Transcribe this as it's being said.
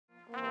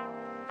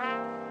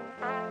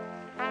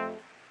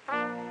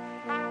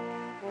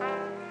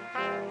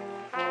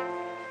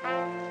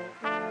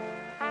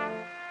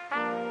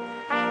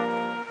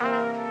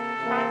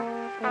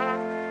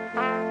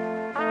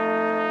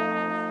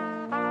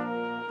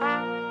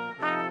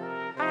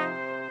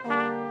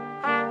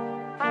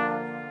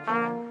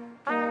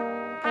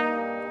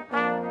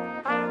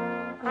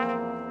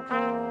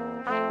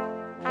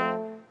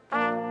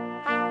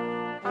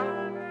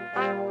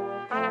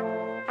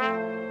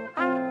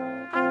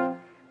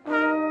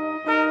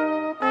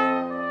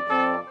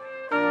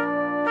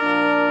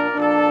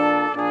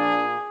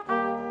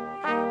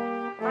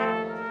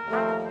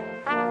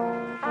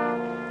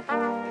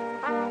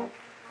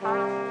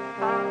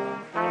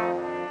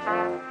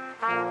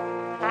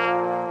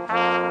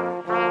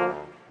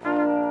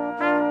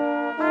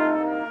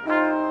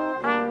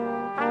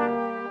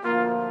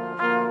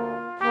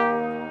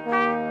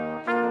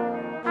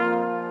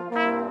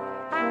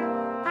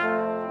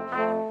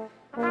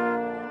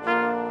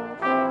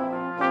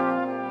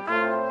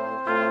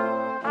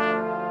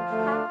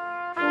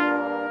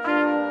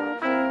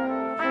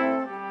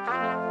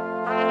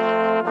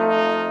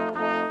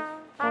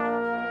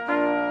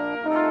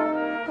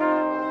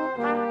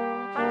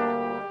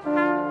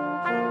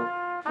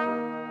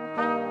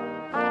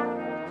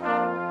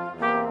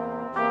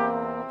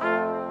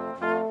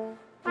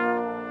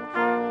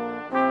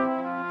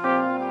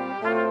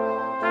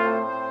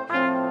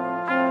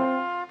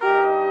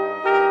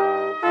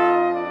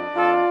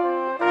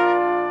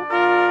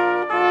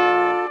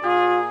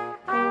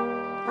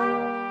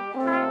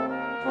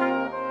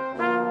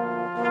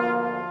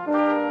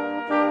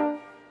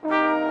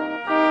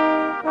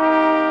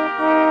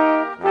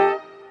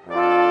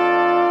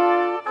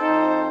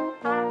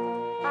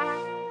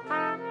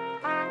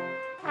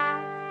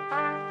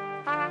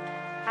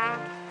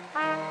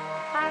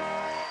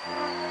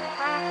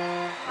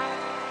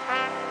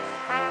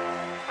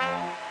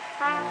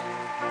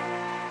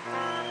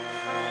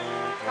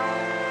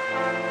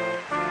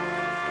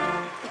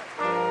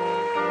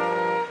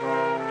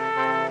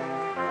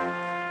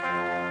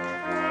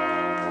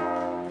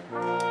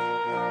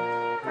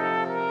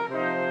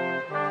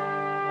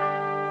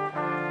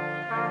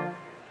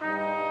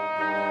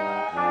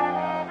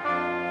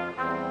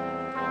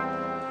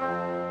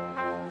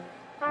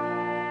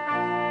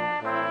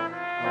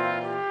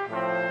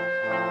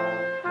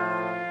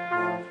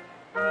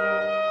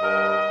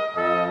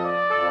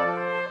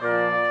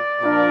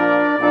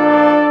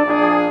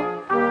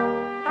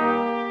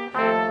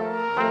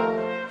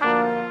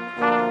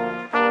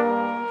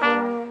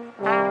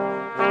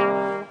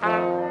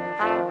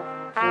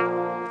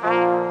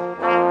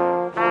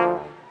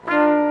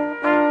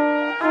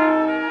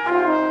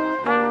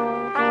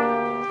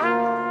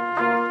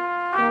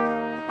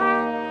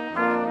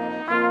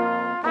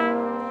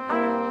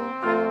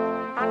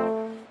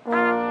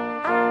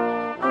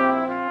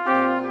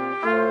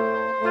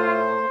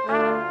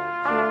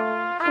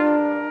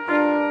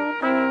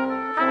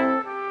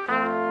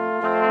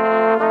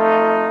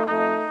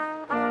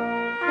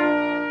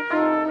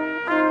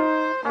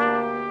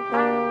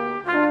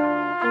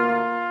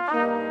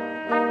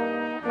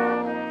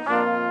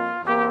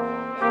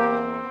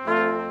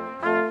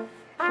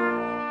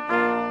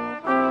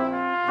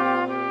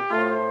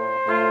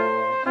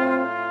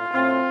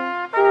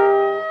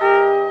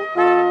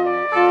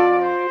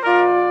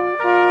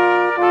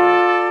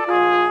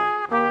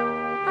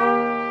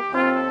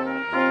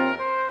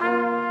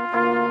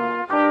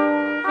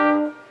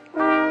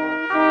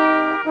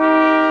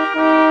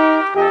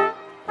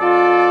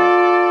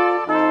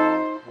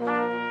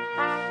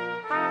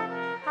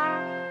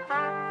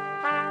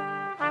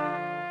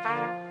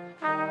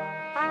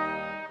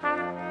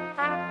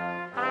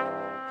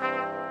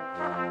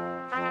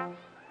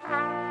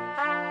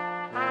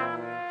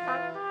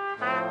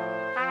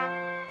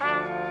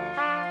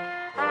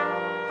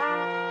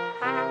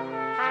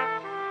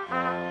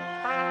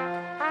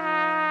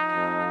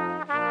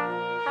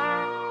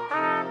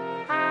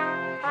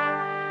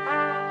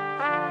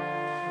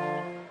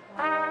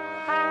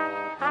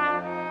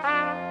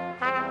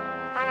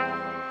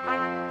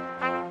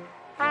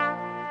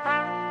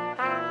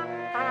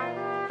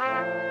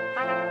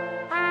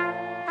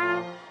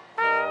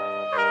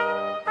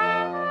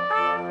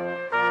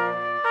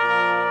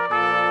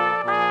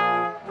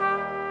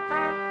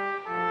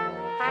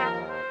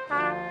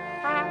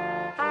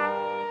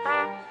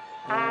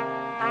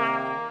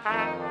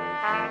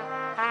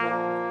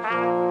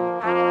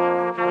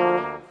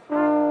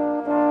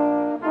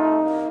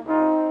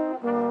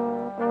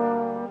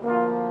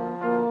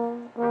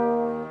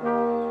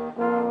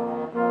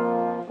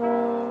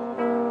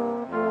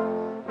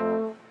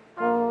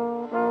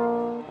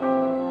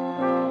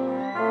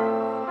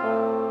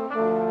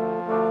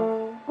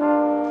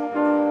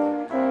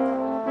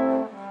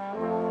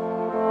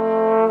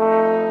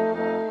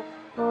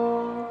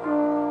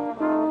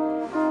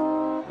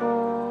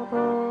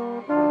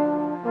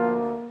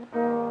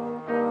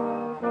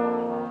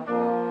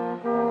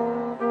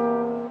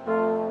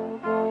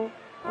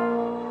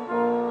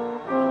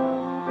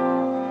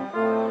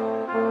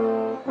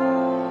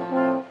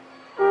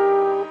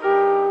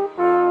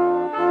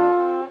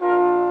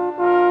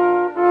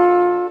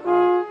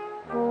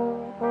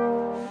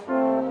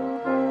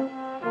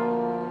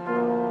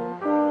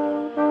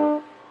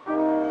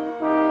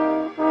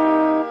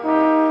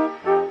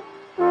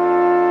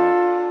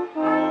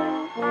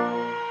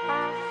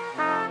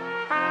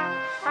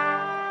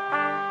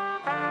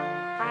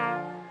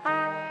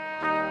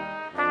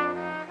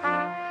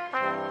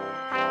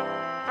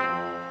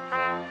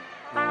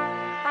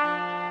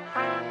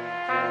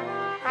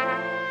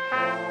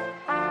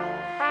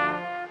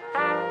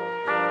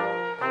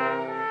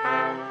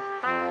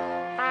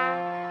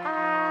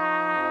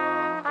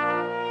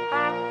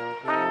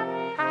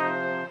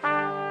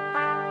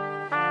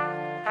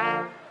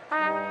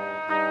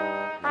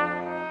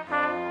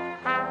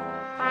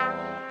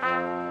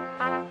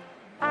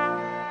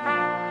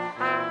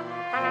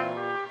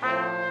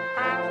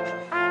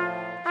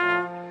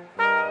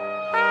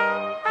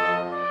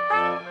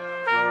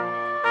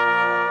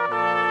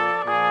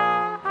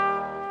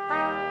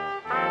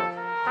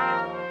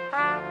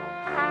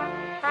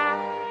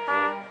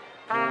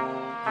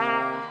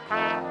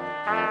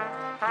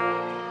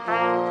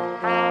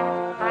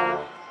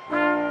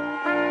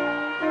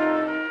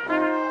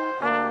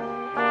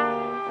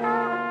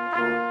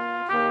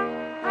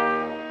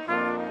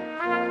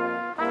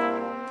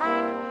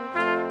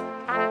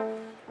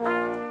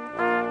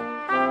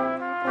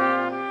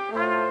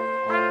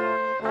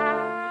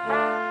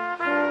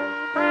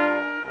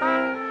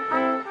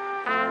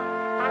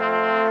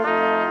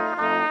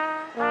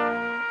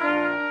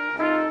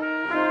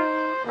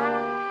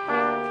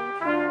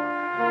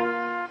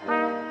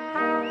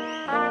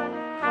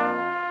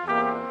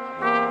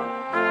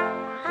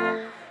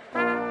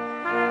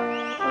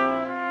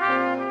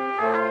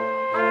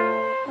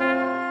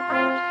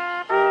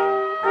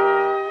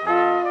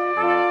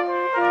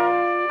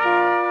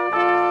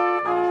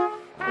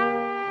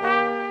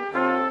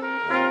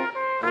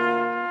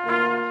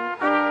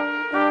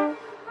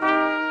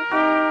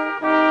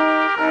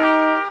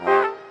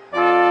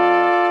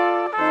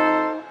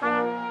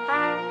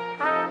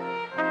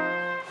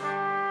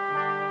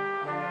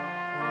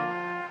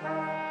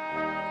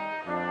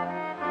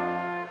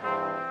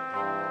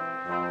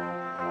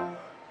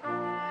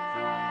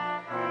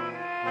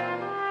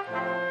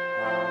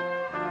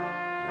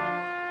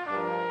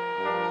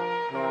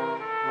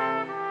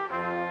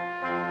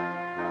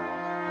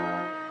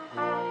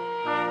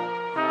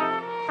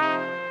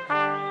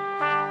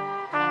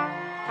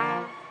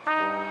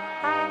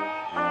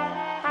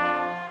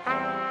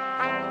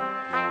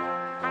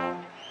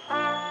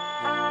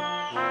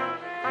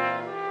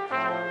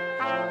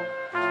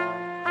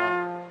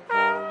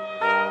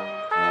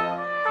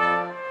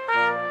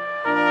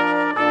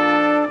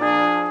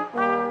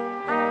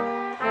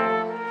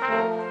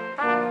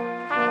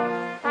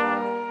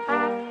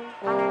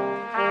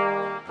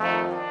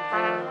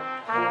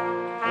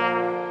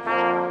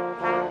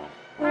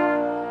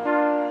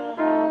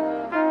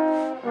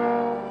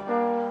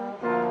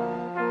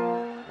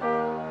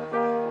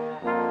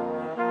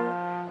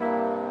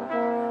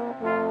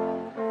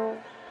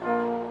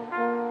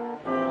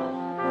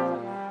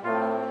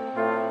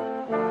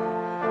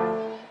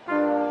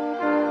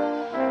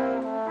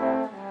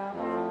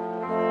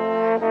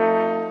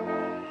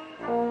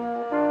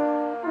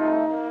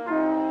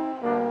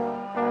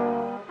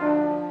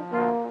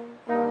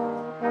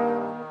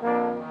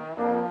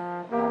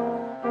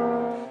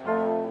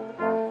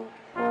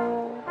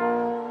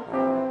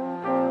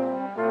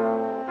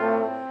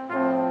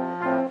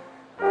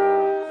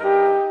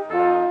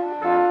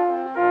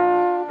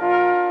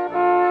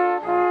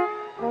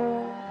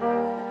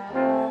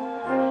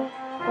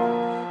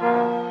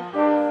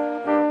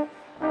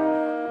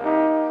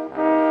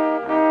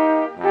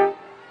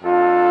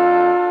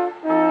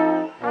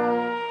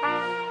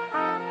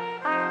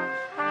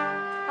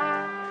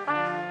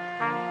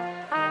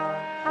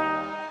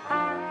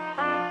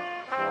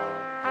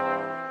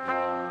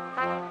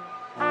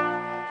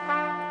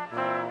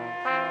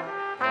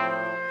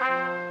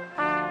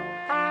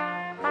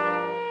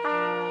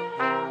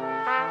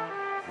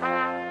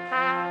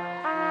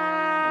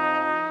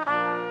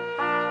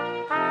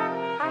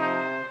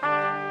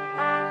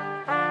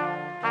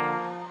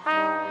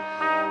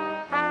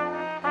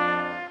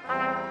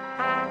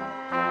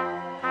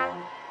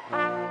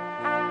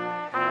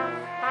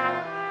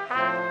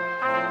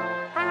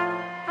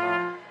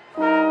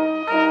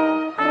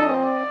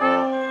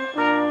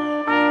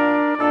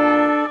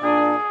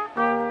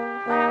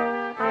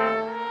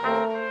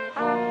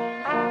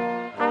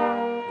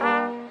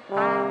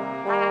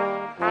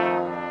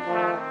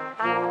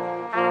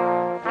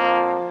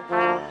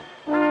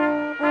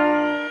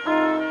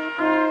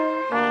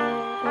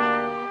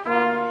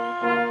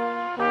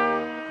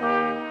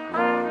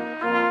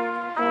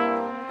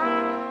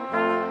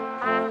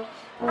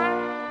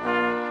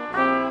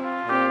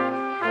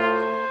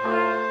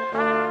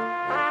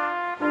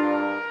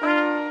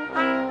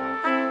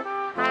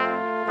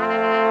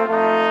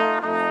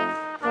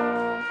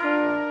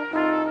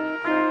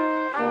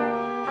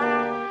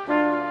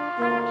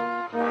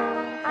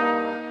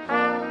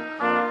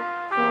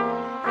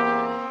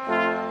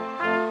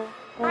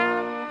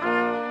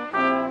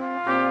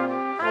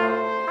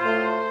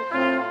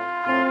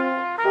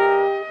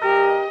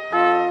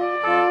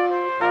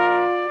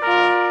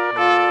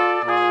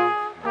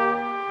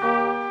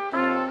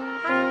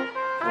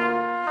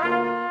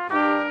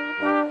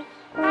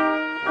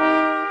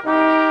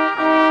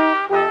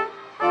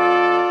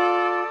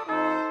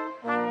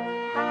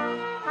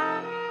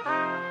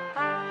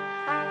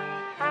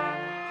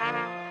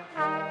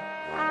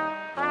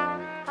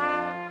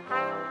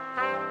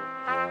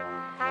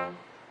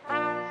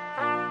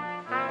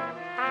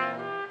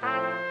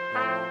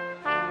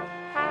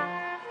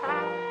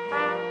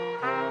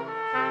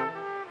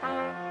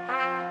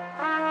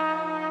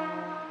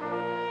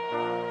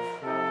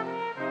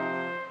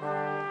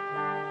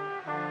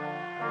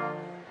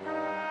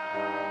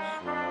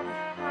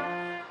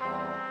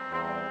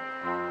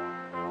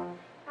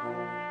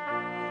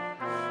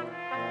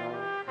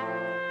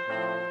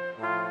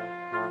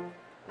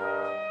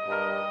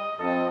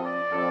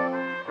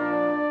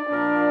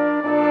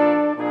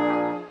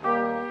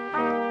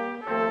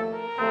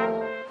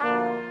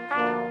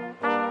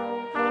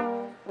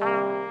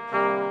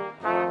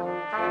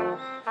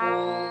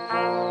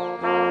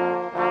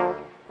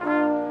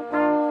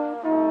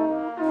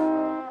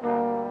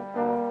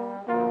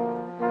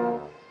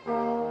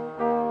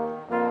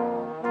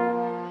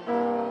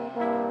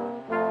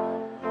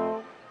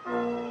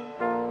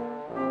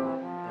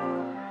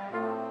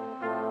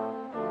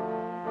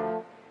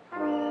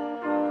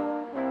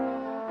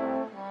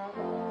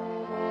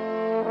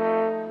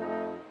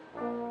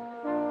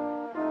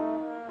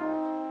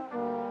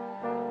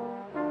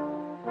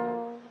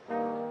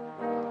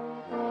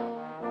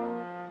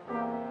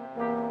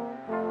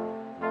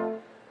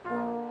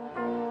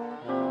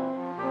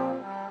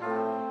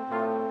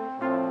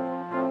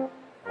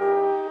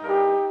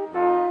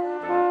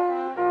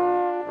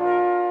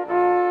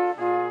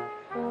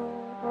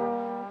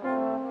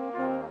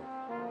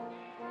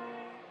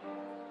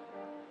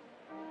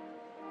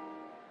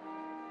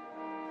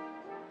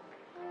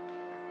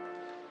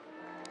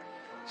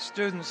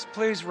Students,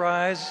 please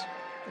rise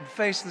and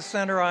face the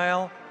center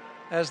aisle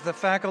as the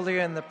faculty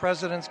and the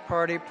President's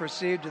Party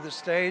proceed to the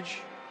stage.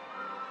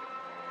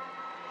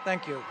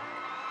 Thank you.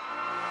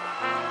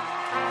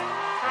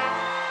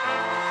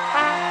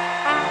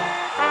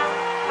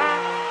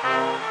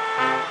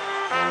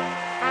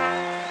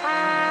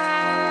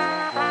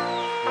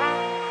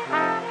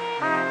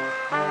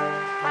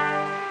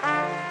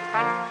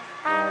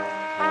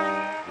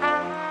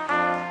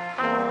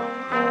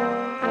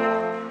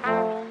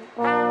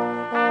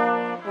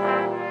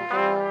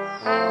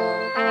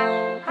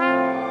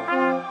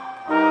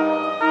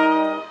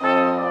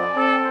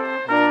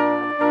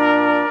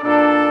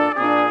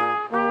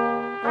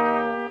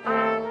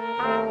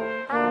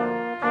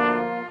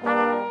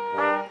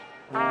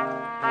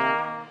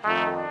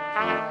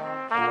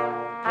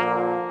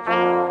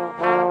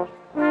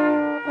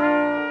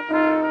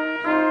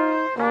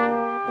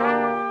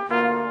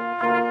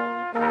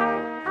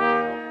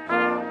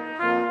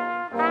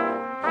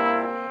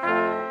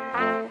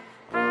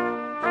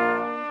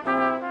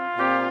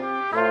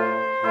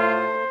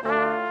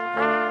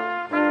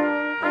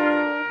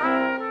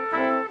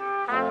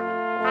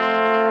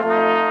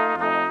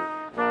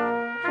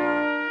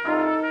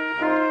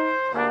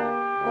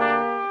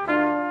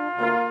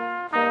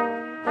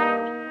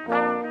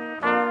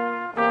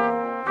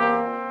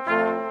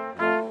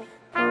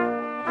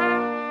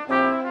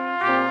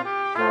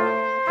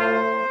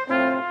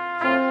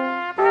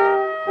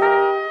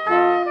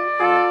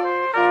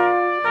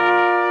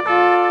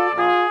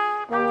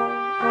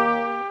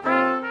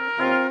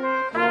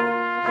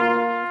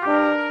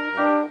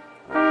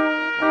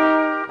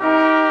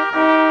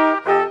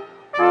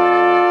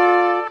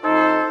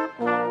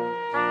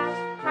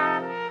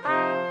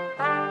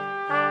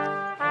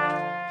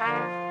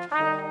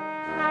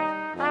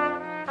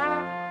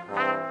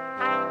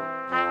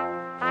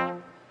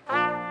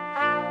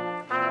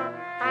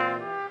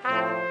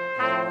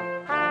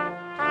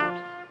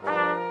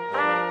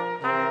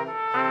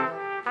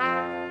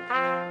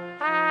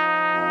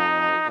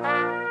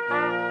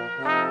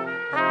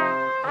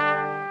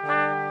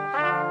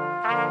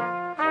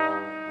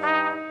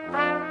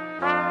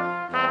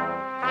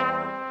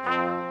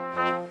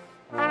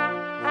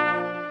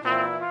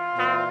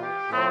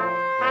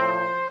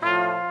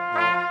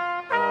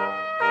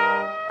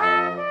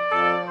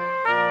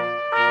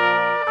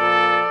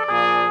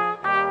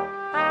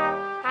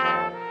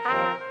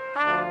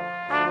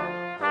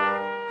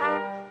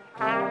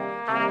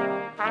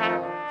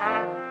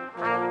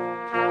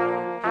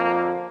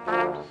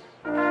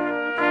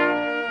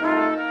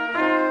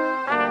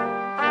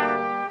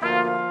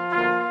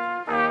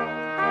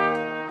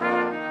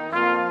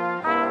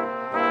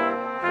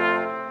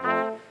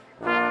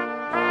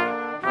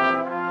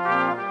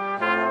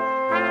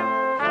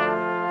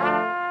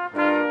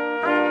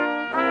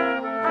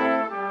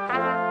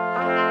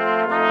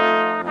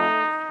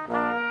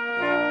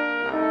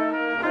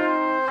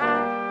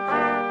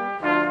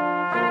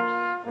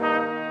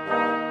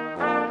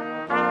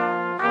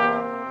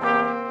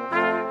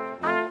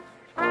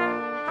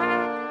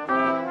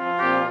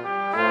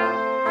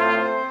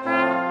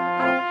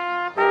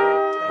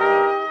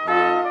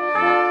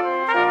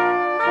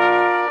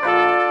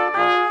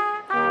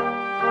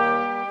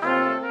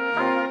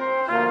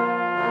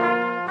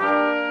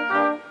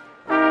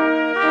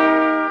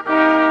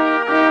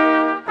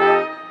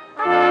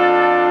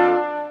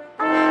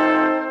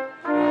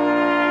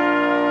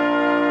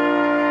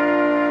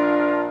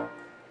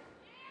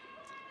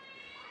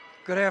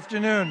 Good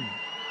afternoon.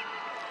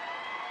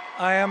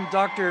 I am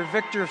Dr.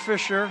 Victor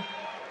Fisher,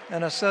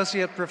 an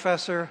associate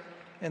professor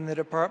in the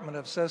Department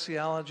of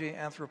Sociology,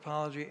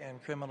 Anthropology, and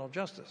Criminal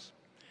Justice.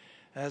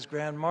 As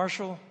Grand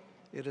Marshal,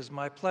 it is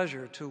my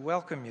pleasure to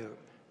welcome you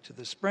to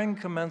the spring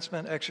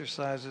commencement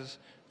exercises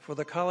for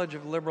the College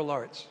of Liberal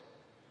Arts.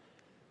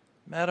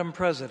 Madam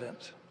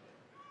President,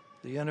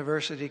 the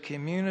university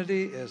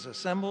community is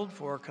assembled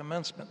for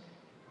commencement.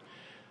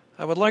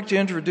 I would like to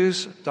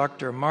introduce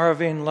Dr.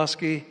 Maravene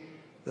Lusky,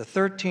 the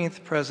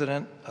 13th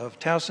president of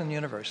Towson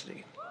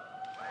University.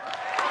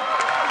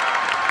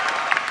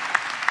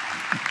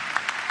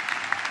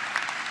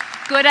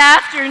 Good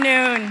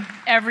afternoon,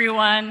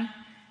 everyone,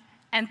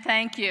 and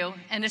thank you.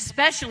 And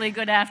especially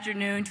good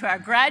afternoon to our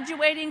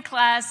graduating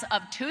class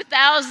of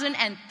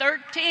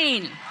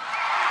 2013.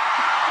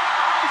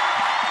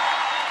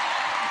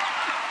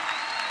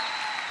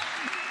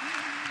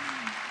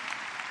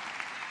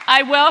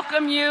 I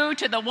welcome you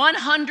to the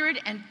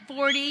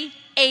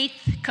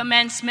 148th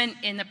commencement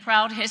in the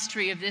proud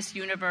history of this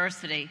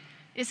university.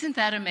 Isn't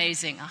that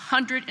amazing?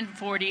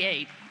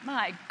 148.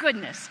 My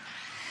goodness.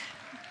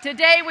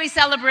 Today we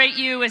celebrate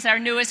you as our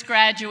newest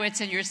graduates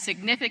and your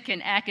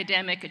significant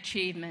academic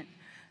achievement.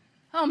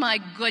 Oh my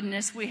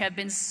goodness, we have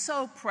been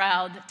so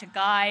proud to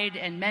guide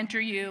and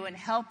mentor you and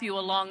help you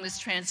along this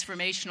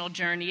transformational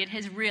journey. It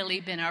has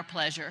really been our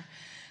pleasure.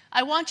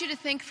 I want you to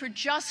think for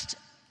just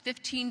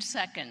 15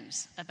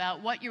 seconds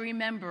about what you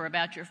remember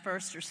about your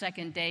first or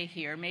second day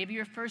here. Maybe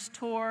your first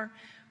tour,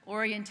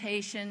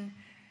 orientation,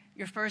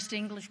 your first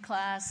English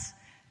class,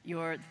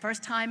 Your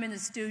first time in the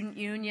student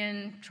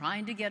union,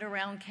 trying to get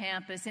around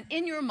campus, and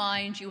in your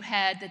mind you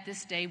had that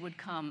this day would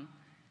come.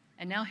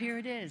 And now here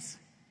it is.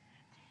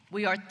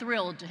 We are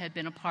thrilled to have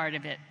been a part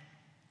of it.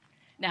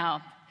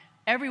 Now,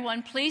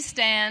 everyone, please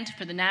stand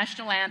for the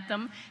national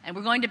anthem, and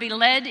we're going to be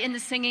led in the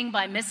singing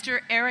by Mr.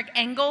 Eric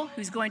Engel,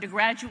 who's going to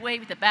graduate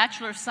with a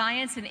Bachelor of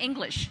Science in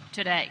English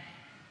today.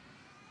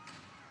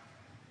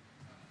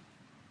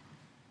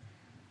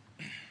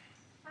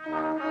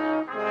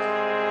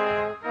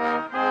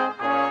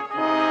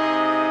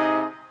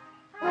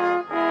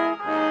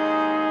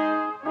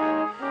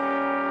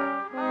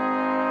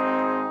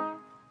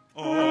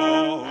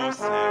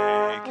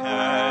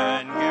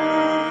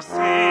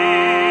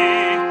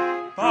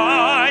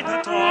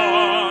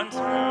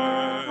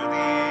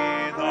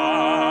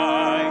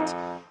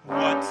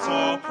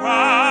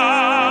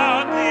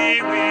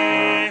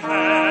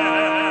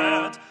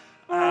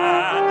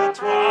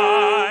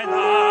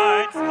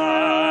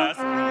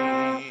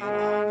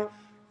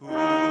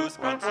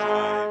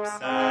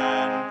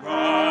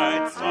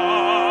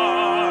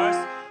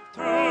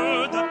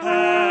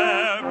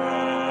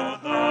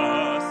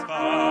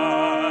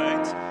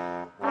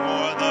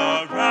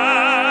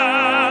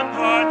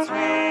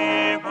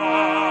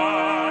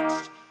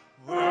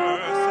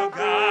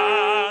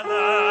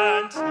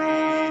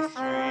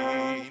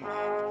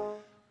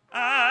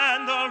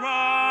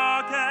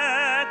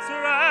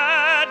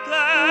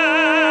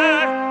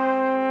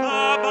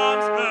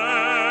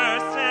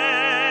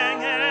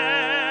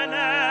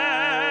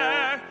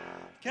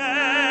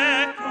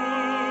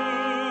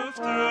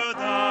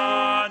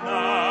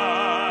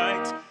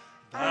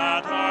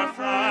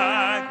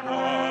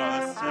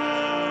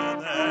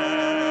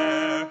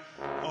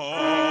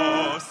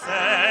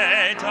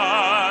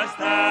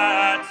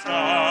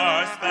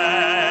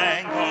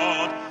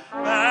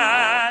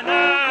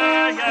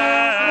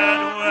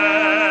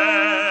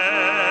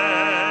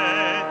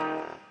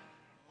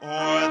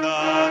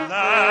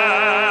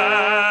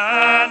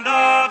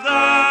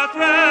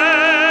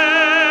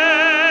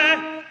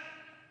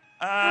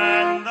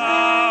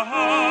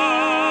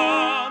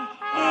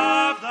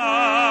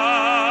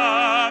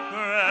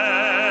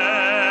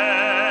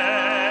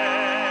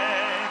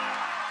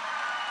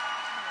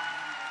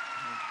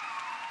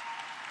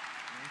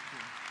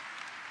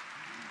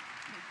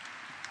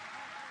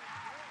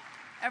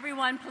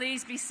 Everyone,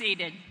 please be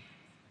seated.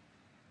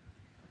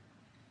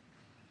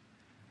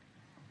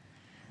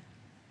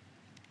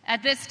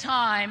 At this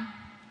time,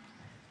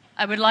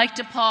 I would like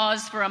to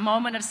pause for a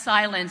moment of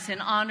silence in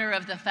honor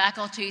of the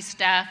faculty,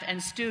 staff,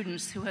 and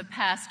students who have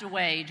passed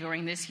away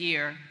during this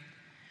year.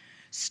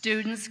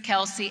 Students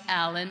Kelsey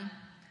Allen,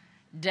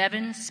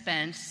 Devin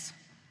Spence,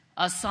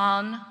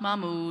 Asan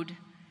Mahmood,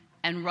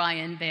 and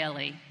Ryan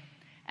Bailey,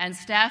 and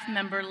staff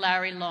member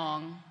Larry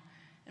Long,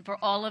 and for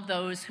all of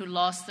those who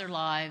lost their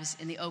lives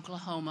in the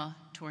Oklahoma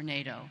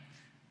tornado.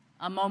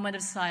 A moment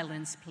of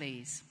silence,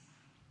 please.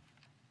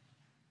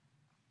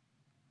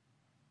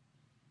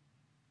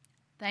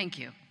 Thank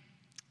you.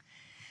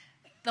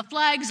 The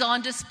flags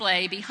on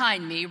display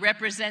behind me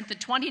represent the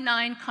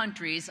 29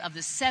 countries of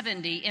the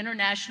 70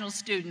 international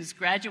students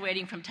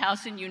graduating from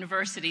Towson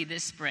University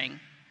this spring.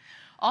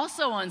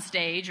 Also on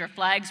stage are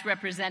flags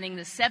representing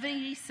the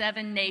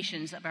 77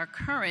 nations of our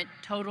current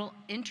total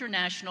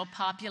international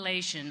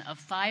population of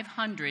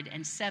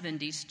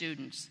 570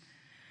 students.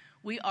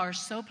 We are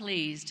so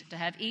pleased to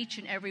have each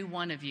and every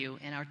one of you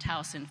in our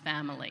Towson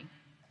family.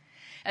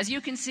 As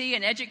you can see,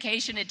 an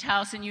education at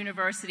Towson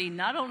University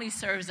not only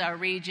serves our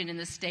region in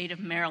the state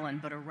of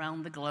Maryland, but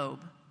around the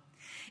globe.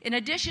 In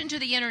addition to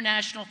the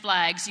international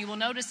flags, you will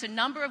notice a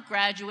number of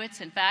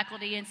graduates and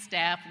faculty and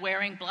staff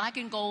wearing black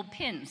and gold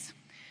pins,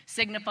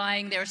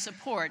 signifying their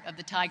support of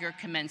the Tiger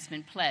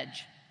Commencement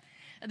Pledge.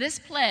 This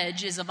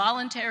pledge is a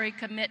voluntary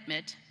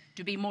commitment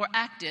to be more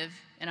active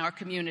in our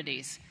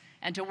communities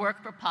and to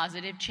work for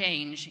positive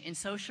change in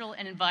social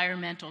and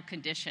environmental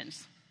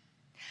conditions.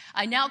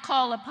 I now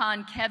call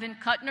upon Kevin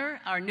Kuttner,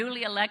 our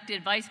newly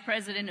elected Vice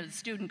President of the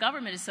Student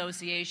Government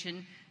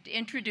Association, to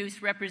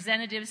introduce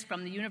representatives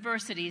from the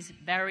university's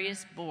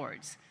various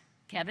boards.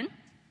 Kevin?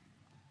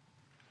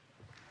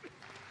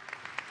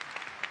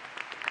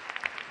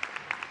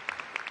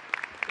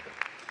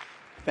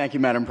 Thank you,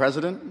 Madam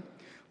President.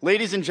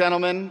 Ladies and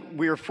gentlemen,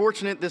 we are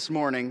fortunate this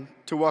morning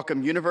to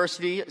welcome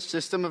University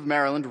System of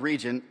Maryland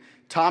Regent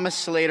Thomas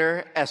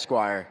Slater,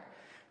 Esquire.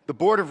 The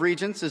Board of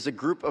Regents is a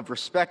group of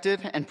respected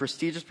and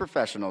prestigious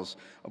professionals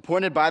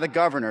appointed by the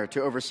Governor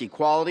to oversee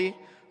quality,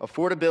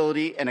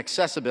 affordability, and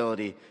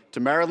accessibility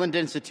to Maryland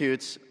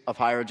institutes of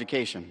higher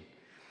education.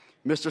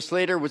 Mr.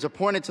 Slater was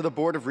appointed to the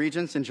Board of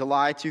Regents in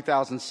July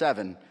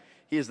 2007.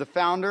 He is the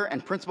founder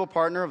and principal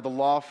partner of the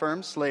law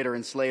firm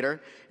Slater &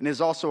 Slater and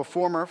is also a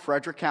former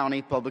Frederick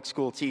County public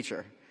school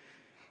teacher.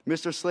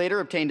 Mr.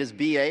 Slater obtained his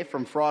BA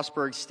from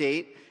Frostburg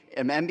State,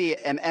 an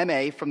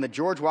MA from the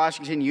George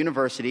Washington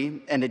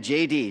University, and a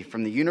JD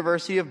from the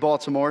University of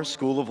Baltimore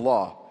School of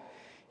Law.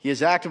 He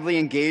is actively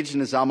engaged in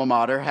his alma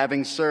mater,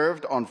 having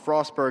served on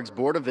Frostburg's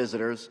Board of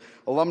Visitors,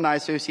 Alumni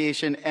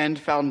Association, and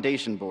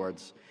Foundation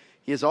boards.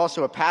 He is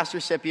also a past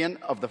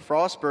recipient of the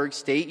Frostburg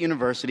State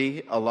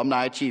University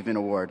Alumni Achievement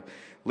Award.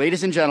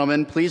 Ladies and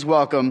gentlemen, please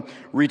welcome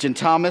Regent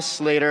Thomas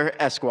Slater,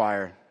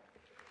 Esquire.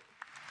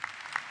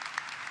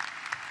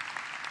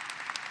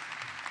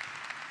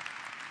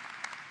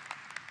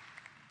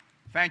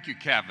 Thank you,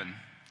 Kevin,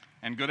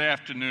 and good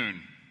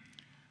afternoon.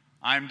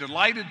 I'm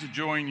delighted to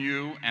join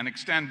you and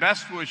extend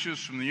best wishes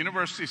from the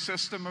University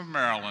System of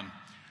Maryland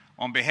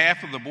on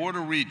behalf of the Board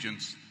of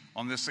Regents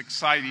on this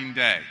exciting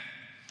day.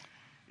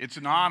 It's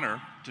an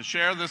honor to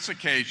share this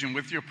occasion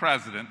with your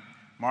president,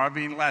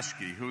 Marvine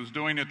Leschke, who is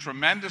doing a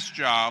tremendous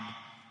job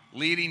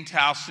leading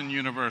Towson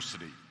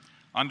University.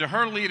 Under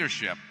her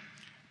leadership,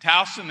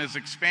 Towson is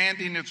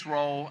expanding its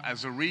role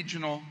as a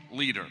regional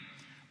leader,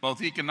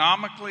 both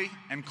economically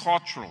and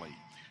culturally,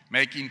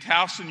 making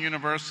Towson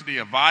University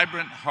a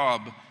vibrant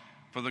hub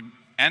for the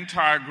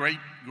entire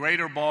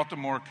greater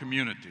Baltimore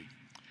community.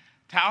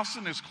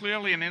 Towson is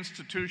clearly an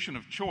institution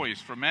of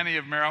choice for many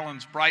of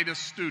Maryland's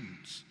brightest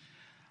students.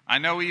 I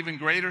know even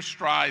greater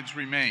strides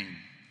remain.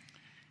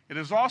 It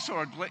is also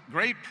a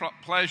great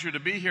pleasure to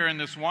be here in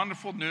this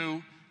wonderful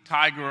new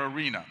Tiger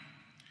Arena.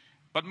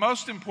 But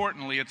most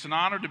importantly, it's an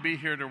honor to be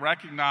here to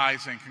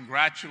recognize and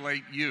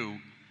congratulate you,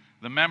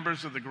 the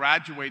members of the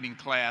graduating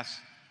class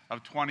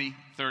of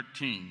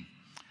 2013.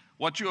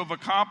 What you have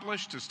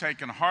accomplished has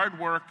taken hard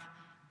work,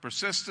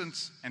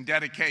 persistence, and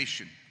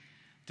dedication.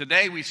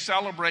 Today, we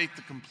celebrate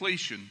the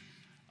completion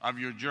of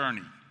your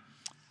journey.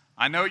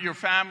 I know your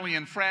family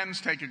and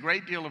friends take a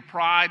great deal of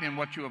pride in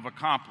what you have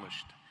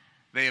accomplished.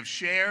 They have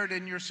shared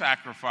in your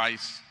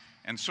sacrifice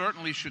and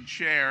certainly should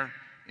share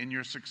in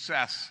your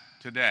success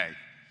today.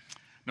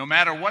 No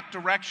matter what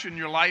direction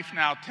your life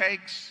now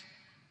takes,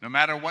 no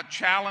matter what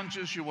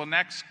challenges you will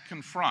next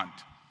confront,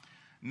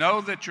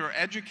 know that your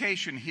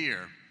education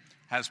here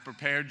has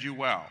prepared you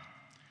well.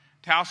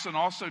 Towson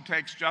also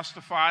takes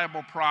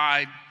justifiable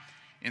pride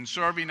in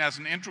serving as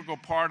an integral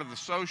part of the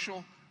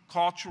social,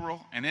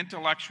 cultural, and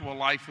intellectual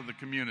life of the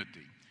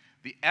community.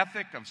 The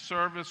ethic of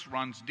service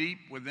runs deep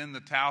within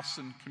the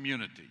Towson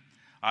community.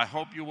 I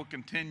hope you will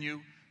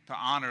continue to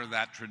honor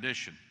that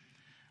tradition.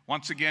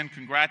 Once again,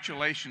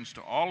 congratulations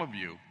to all of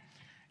you,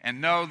 and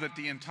know that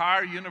the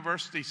entire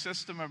University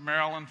System of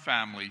Maryland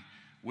family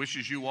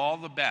wishes you all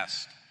the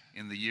best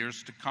in the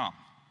years to come.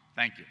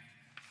 Thank you.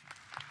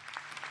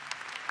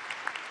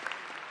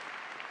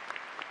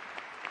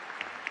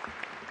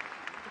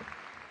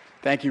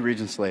 Thank you,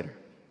 Regent Slater.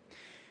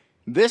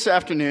 This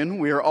afternoon,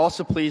 we are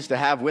also pleased to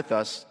have with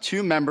us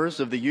two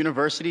members of the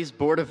university's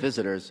Board of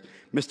Visitors,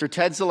 Mr.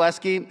 Ted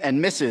Zaleski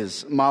and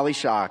Mrs. Molly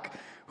Schock,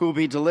 who will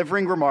be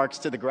delivering remarks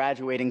to the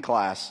graduating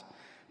class.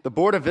 The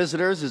Board of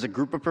Visitors is a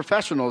group of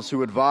professionals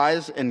who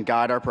advise and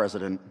guide our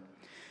president.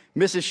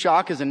 Mrs.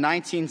 Schock is a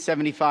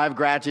 1975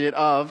 graduate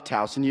of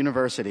Towson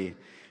University.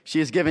 She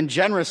has given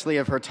generously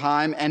of her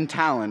time and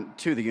talent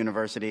to the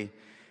university.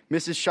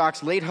 Mrs.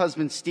 Schock's late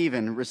husband,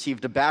 Stephen,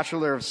 received a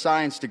Bachelor of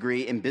Science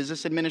degree in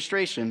Business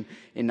Administration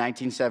in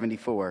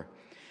 1974.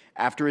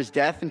 After his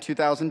death in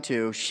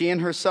 2002, she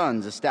and her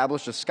sons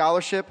established a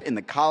scholarship in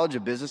the College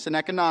of Business and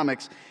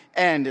Economics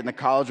and in the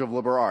College of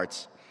Liberal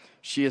Arts.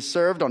 She has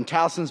served on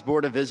Towson's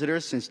Board of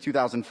Visitors since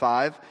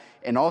 2005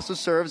 and also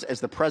serves as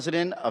the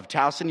president of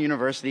Towson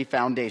University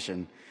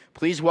Foundation.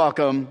 Please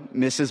welcome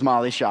Mrs.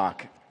 Molly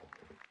Schock.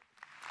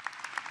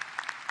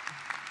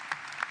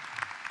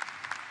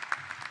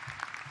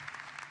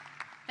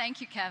 Thank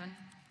you, Kevin.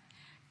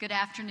 Good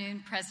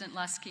afternoon, President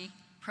Lusky,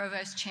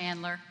 Provost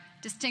Chandler,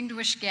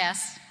 distinguished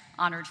guests,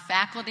 honored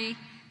faculty,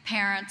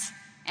 parents,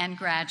 and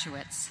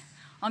graduates.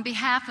 On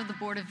behalf of the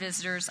Board of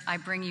Visitors, I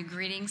bring you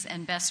greetings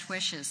and best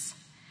wishes.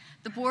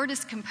 The board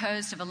is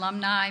composed of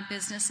alumni,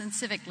 business, and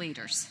civic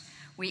leaders.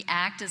 We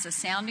act as a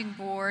sounding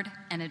board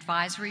and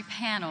advisory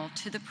panel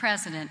to the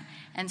president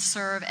and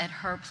serve at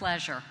her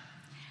pleasure.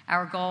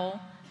 Our goal,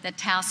 that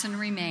Towson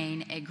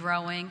remain a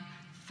growing,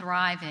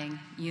 thriving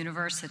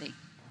university.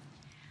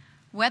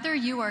 Whether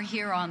you are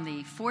here on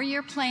the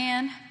 4-year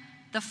plan,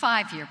 the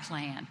 5-year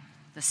plan,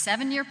 the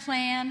 7-year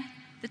plan,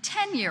 the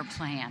 10-year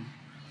plan,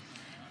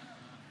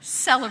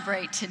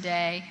 celebrate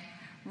today.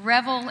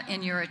 Revel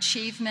in your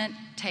achievement,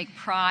 take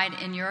pride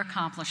in your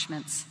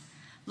accomplishments.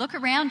 Look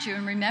around you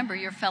and remember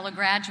your fellow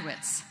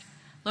graduates.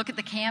 Look at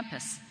the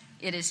campus.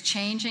 It is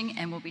changing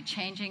and will be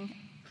changing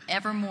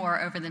ever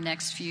more over the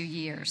next few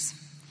years.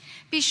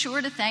 Be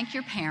sure to thank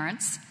your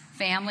parents,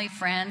 family,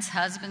 friends,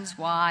 husbands,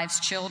 wives,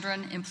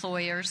 children,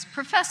 employers,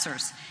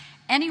 professors,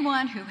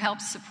 anyone who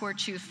helped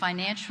support you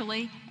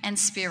financially and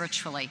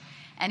spiritually,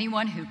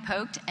 anyone who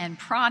poked and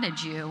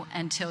prodded you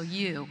until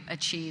you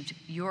achieved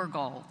your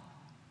goal.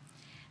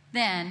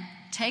 Then,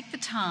 take the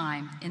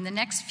time in the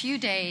next few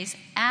days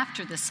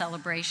after the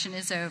celebration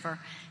is over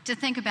to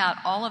think about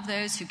all of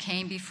those who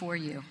came before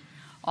you,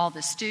 all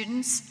the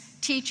students,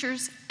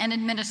 teachers, and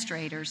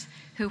administrators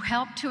who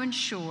helped to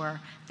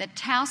ensure that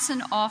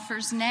Towson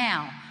offers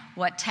now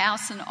what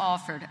Towson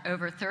offered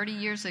over 30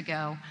 years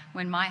ago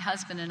when my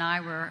husband and I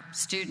were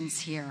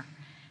students here,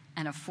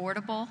 an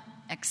affordable,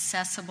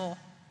 accessible,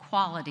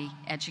 quality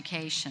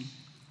education.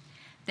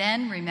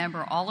 Then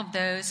remember all of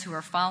those who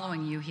are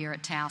following you here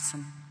at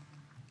Towson.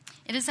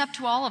 It is up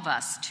to all of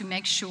us to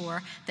make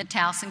sure that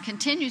Towson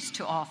continues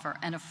to offer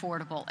an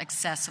affordable,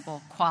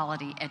 accessible,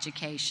 quality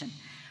education.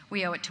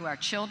 We owe it to our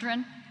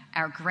children,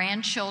 our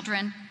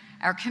grandchildren,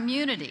 our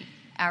community,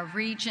 our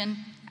region,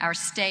 our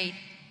state,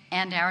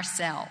 and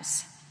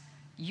ourselves.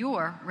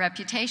 Your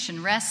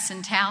reputation rests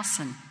in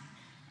Towson,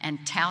 and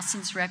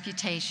Towson's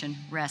reputation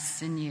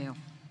rests in you.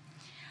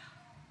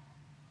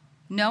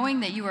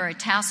 Knowing that you are a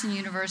Towson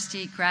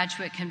University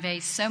graduate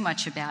conveys so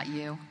much about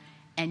you,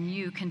 and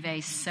you convey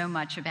so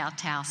much about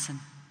Towson.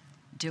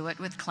 Do it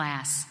with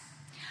class.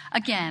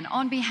 Again,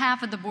 on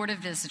behalf of the Board of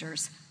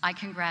Visitors, I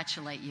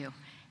congratulate you.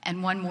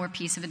 And one more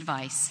piece of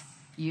advice: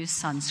 use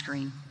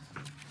sunscreen.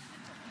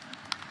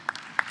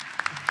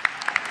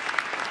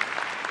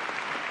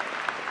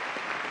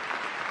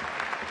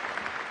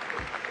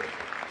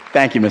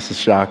 Thank you, Mrs.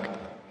 Schock.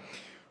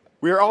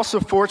 We are also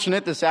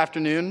fortunate this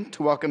afternoon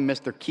to welcome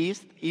Mr.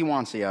 Keith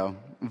Iwancio,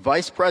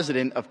 Vice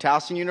President of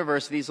Towson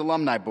University's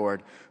Alumni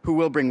Board, who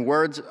will bring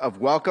words of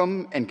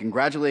welcome and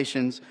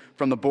congratulations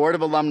from the Board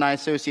of Alumni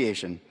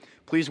Association.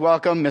 Please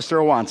welcome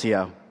Mr.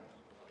 Iwancio.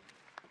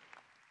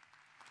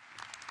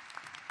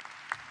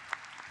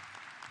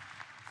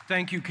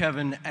 Thank you,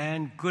 Kevin,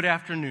 and good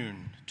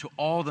afternoon to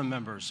all the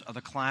members of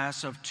the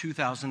class of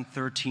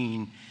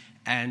 2013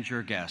 and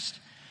your guest.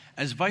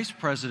 As Vice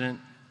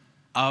President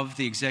of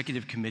the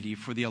Executive Committee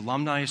for the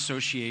Alumni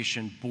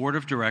Association Board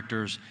of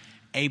Directors,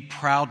 a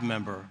proud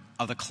member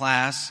of the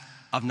class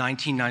of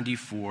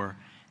 1994,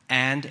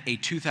 and a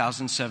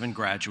 2007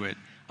 graduate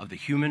of the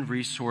Human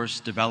Resource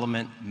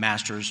Development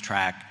Master's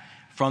track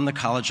from the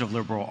College of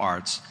Liberal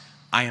Arts,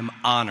 I am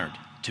honored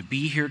to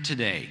be here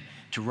today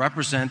to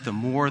represent the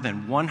more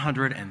than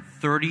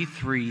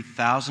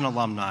 133,000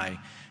 alumni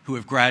who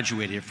have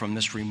graduated from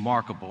this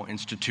remarkable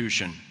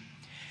institution.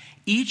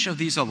 Each of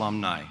these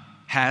alumni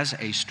has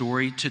a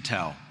story to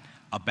tell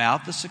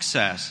about the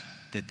success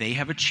that they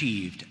have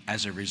achieved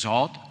as a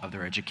result of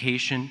their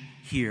education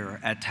here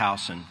at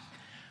Towson.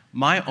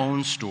 My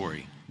own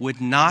story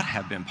would not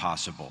have been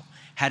possible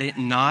had it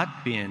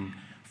not been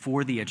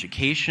for the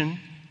education,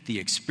 the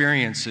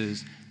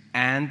experiences,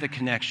 and the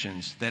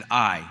connections that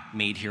I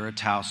made here at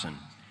Towson.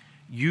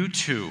 You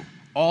too,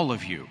 all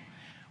of you,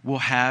 will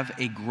have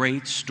a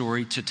great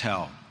story to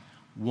tell,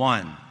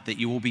 one that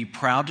you will be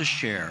proud to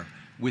share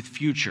with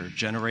future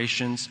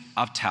generations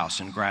of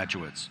Towson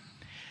graduates.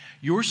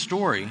 Your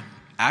story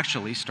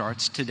actually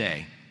starts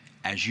today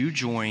as you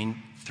join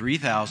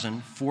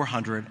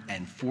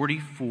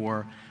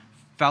 3,444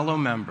 fellow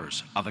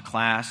members of the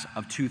class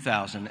of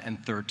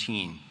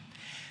 2013.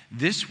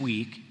 This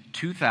week,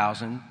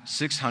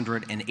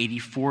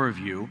 2,684 of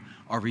you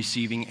are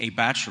receiving a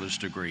bachelor's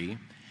degree,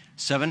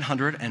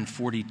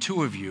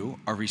 742 of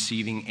you are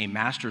receiving a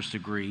master's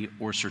degree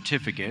or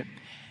certificate,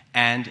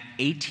 and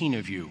 18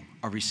 of you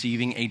are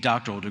receiving a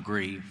doctoral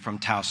degree from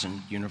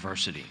Towson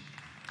University.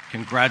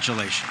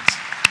 Congratulations.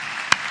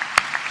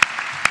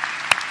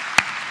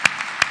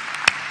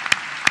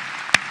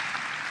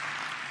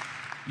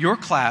 Your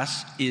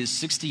class is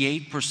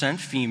 68%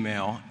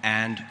 female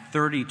and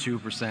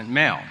 32%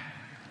 male.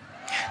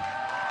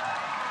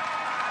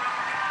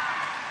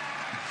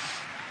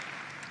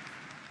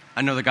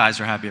 I know the guys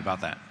are happy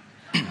about that.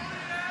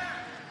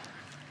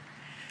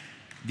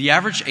 The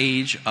average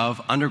age of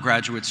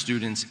undergraduate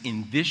students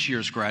in this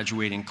year's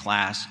graduating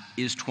class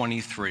is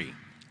 23,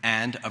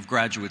 and of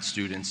graduate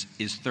students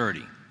is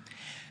 30.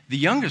 The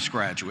youngest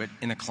graduate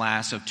in the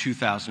class of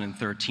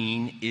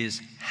 2013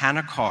 is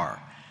Hannah Carr,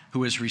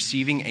 who is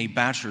receiving a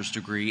bachelor's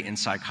degree in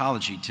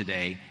psychology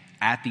today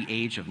at the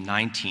age of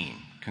 19.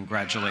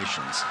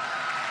 Congratulations.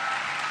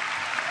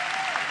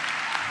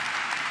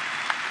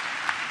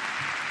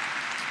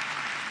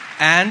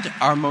 And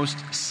our most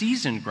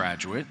seasoned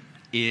graduate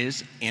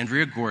is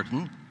Andrea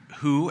Gordon,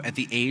 who at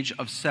the age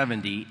of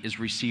 70 is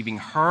receiving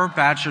her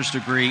bachelor's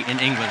degree in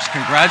English.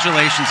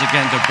 Congratulations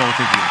again to both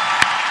of you.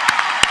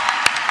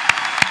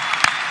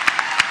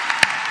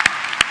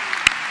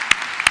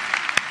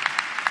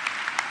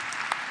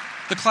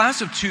 The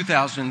class of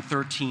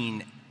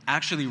 2013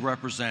 actually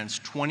represents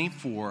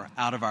 24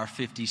 out of our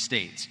 50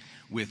 states,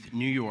 with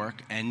New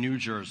York and New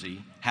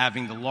Jersey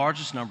having the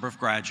largest number of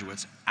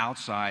graduates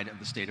outside of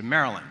the state of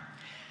Maryland.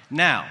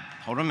 Now,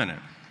 hold on a minute.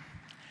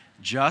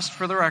 Just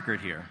for the record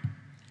here,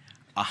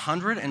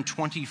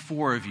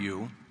 124 of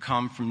you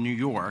come from New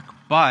York,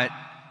 but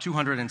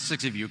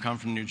 206 of you come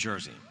from New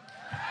Jersey.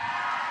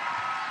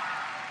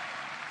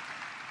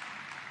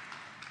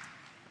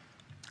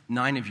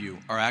 Nine of you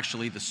are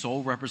actually the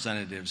sole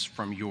representatives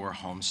from your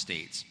home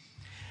states.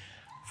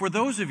 For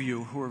those of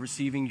you who are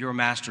receiving your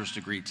master's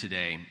degree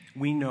today,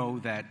 we know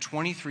that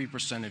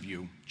 23% of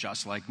you,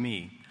 just like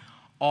me,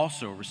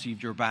 also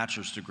received your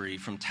bachelor's degree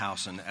from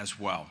Towson as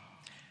well.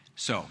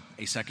 So,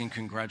 a second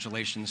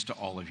congratulations to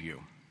all of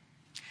you.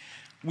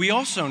 We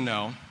also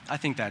know, I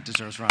think that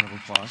deserves a round of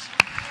applause.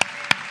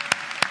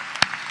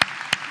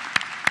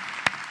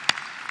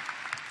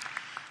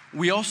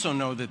 We also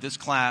know that this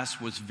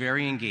class was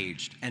very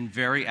engaged and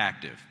very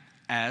active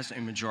as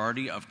a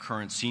majority of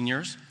current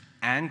seniors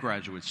and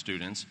graduate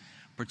students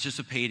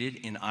participated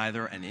in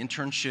either an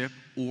internship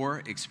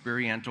or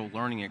experiential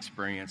learning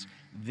experience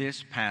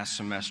this past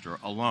semester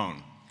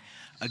alone.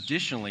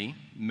 Additionally,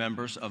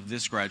 members of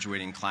this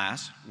graduating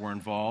class were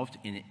involved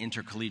in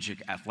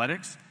intercollegiate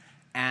athletics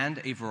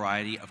and a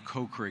variety of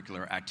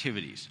co-curricular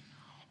activities.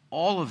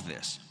 All of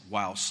this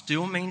while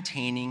still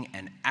maintaining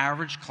an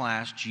average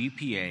class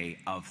GPA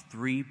of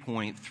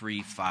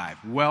 3.35.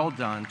 Well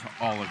done to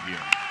all of you.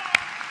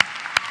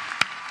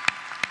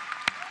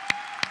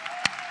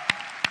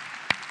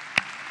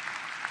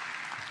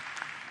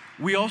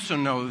 We also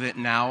know that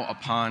now,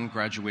 upon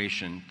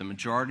graduation, the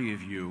majority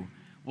of you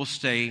will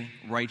stay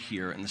right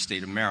here in the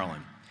state of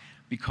Maryland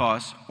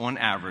because, on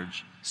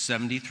average,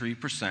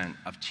 73%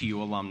 of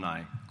TU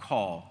alumni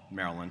call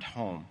Maryland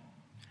home.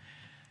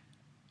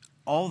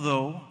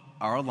 Although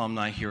our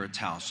alumni here at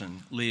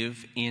Towson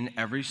live in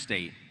every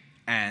state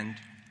and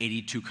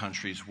 82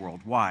 countries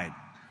worldwide,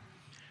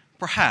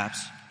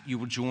 perhaps you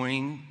will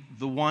join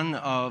the one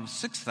of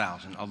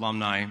 6,000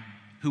 alumni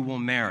who will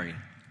marry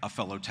a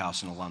fellow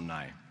Towson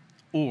alumni,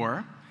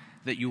 or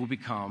that you will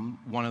become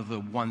one of the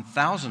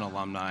 1,000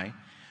 alumni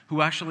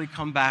who actually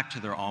come back to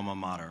their alma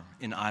mater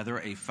in either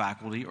a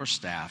faculty or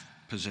staff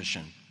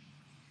position.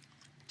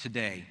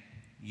 Today,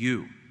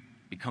 you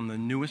become the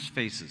newest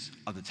faces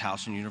of the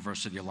Towson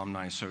University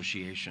Alumni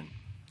Association.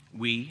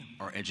 We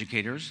are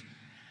educators,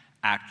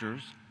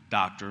 actors,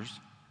 doctors,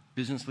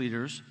 business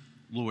leaders,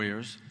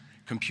 lawyers,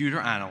 computer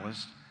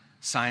analysts,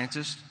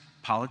 scientists,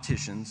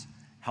 politicians,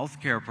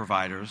 healthcare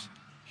providers,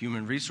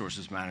 human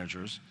resources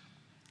managers,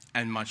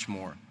 and much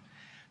more.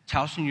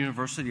 Towson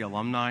University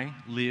alumni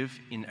live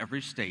in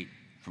every state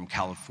from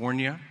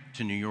California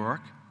to New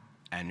York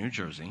and New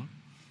Jersey,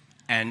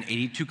 and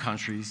 82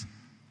 countries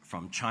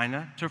from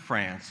China to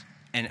France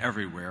and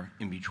everywhere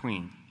in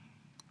between.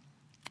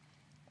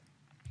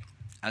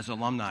 As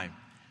alumni,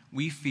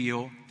 we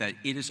feel that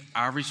it is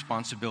our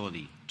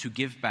responsibility to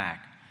give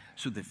back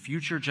so that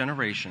future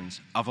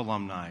generations of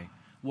alumni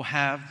will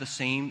have the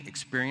same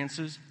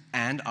experiences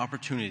and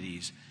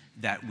opportunities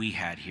that we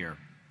had here.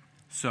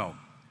 So,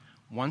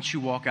 once you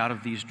walk out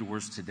of these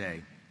doors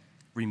today,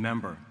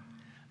 remember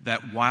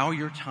that while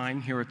your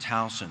time here at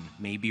Towson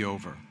may be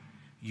over,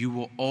 you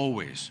will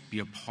always be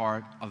a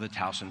part of the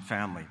Towson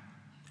family.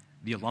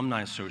 The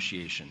Alumni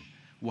Association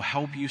will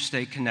help you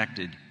stay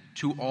connected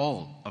to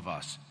all of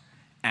us,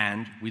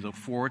 and we look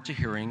forward to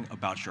hearing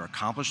about your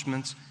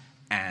accomplishments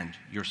and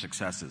your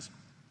successes.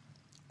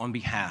 On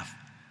behalf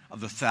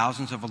of the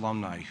thousands of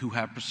alumni who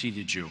have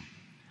preceded you,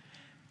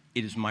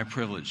 it is my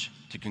privilege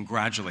to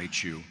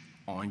congratulate you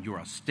on your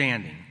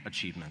outstanding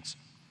achievements.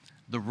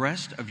 The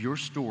rest of your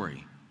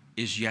story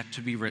is yet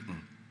to be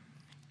written.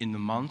 In the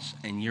months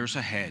and years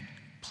ahead,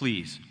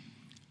 please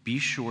be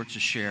sure to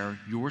share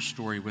your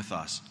story with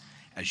us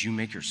as you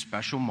make your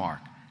special mark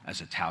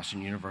as a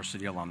Towson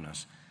University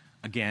alumnus.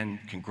 Again,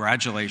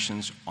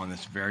 congratulations on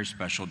this very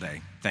special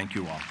day. Thank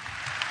you all.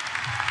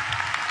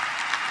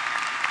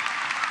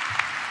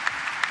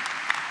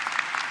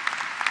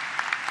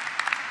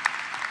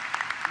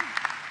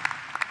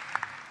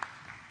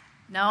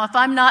 Now, if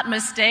I'm not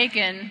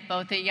mistaken,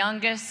 both the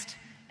youngest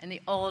and the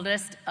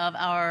oldest of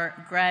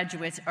our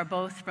graduates are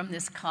both from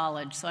this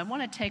college. So I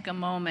want to take a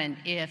moment.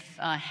 If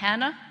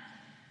Hannah,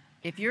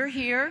 if you're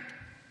here,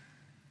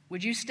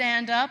 would you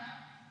stand up?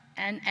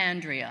 And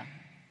Andrea,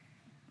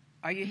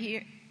 are you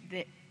here?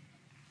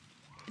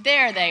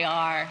 There they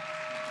are.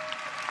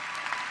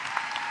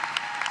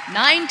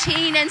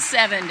 19 and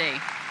 70.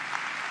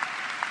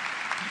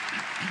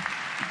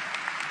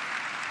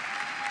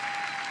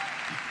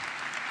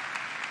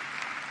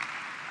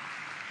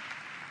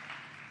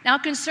 Now,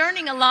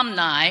 concerning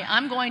alumni,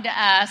 I'm going to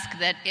ask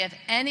that if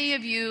any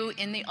of you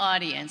in the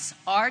audience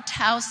are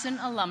Towson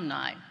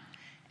alumni,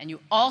 and you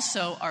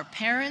also are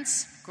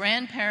parents,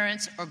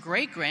 grandparents, or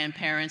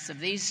great-grandparents of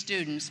these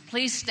students,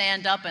 please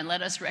stand up and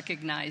let us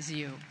recognize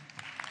you.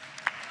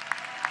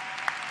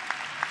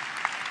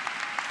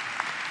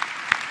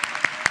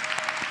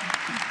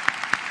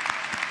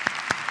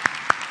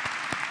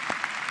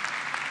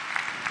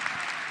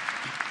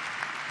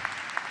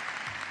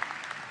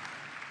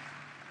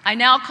 I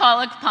now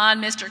call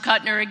upon Mr.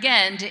 Kuttner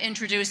again to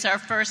introduce our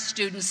first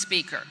student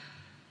speaker.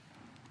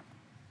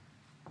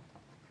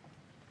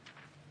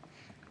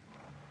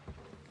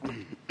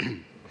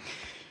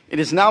 It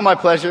is now my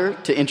pleasure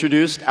to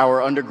introduce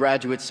our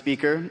undergraduate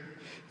speaker,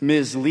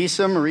 Ms.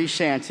 Lisa Marie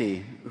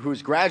Shanty, who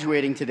is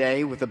graduating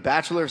today with a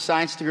Bachelor of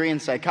Science degree in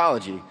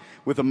psychology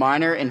with a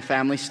minor in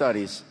family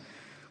studies.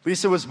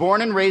 Lisa was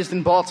born and raised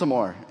in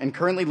Baltimore and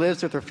currently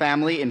lives with her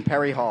family in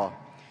Perry Hall.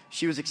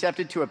 She was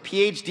accepted to a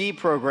PhD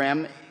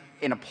program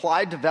in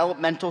applied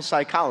developmental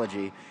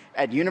psychology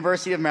at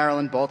University of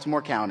Maryland,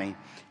 Baltimore County,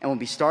 and will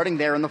be starting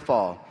there in the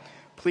fall.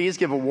 Please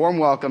give a warm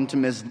welcome to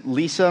Ms.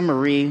 Lisa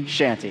Marie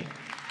Shanty.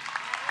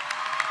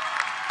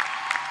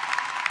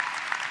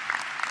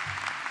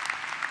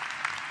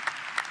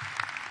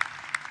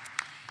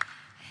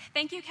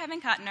 Thank you, Kevin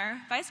Kuttner,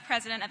 Vice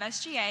President of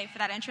SGA, for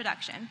that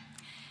introduction.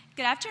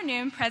 Good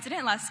afternoon,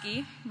 President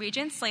Lusky,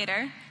 Regent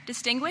Slater,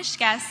 distinguished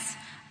guests,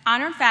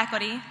 honored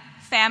faculty,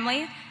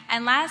 family,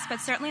 and last but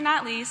certainly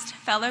not least,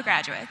 fellow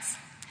graduates.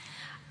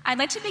 I'd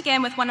like to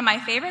begin with one of my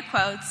favorite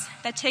quotes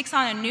that takes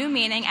on a new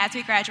meaning as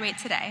we graduate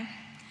today.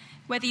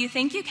 Whether you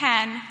think you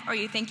can or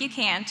you think you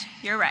can't,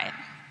 you're right.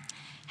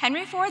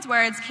 Henry Ford's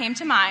words came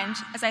to mind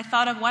as I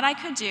thought of what I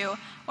could do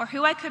or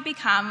who I could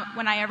become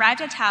when I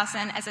arrived at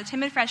Towson as a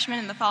timid freshman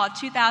in the fall of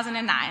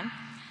 2009.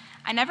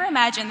 I never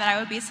imagined that I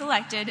would be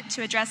selected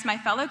to address my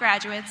fellow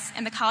graduates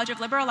in the College of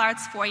Liberal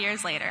Arts 4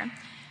 years later,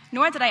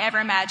 nor did I ever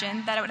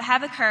imagine that I would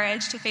have the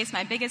courage to face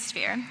my biggest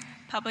fear,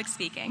 public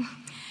speaking.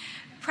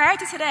 Prior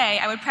to today,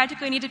 I would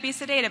practically need to be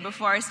sedated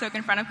before I spoke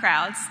in front of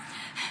crowds.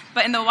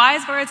 But in the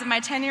wise words of my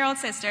 10-year-old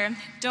sister,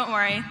 don't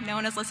worry, no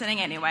one is listening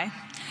anyway.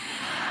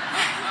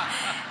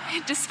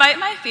 Despite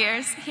my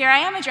fears, here I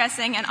am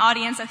addressing an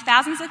audience of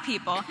thousands of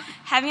people,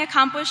 having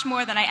accomplished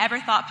more than I ever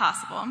thought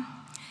possible.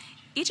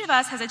 Each of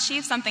us has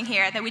achieved something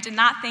here that we did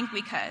not think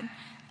we could.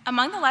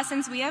 Among the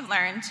lessons we have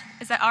learned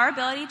is that our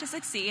ability to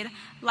succeed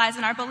lies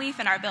in our belief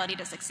in our ability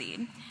to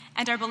succeed,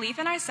 and our belief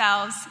in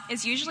ourselves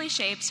is usually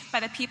shaped by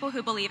the people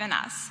who believe in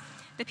us,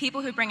 the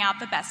people who bring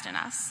out the best in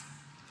us.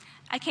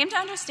 I came to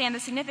understand the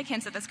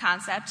significance of this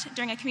concept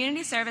during a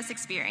community service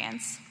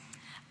experience.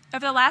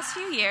 Over the last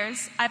few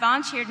years, I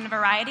volunteered in a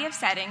variety of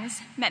settings,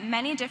 met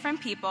many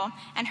different people,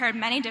 and heard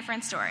many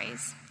different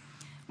stories.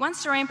 One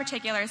story in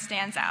particular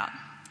stands out.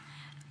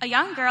 A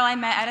young girl I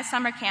met at a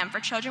summer camp for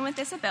children with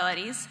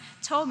disabilities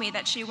told me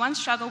that she once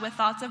struggled with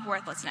thoughts of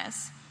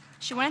worthlessness.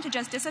 She wanted to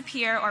just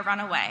disappear or run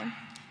away.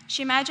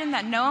 She imagined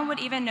that no one would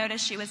even notice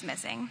she was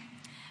missing.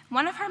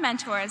 One of her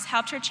mentors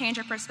helped her change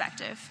her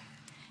perspective.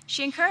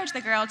 She encouraged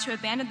the girl to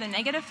abandon the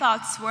negative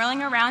thoughts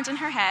swirling around in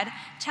her head,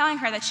 telling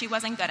her that she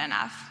wasn't good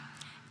enough.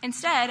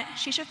 Instead,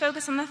 she should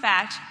focus on the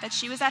fact that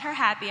she was at her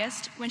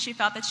happiest when she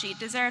felt that she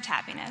deserved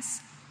happiness.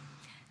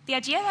 The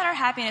idea that our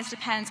happiness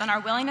depends on our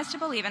willingness to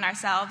believe in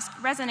ourselves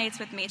resonates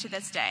with me to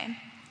this day.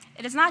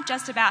 It is not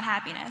just about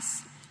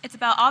happiness. It's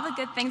about all the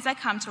good things that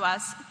come to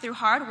us through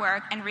hard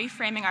work and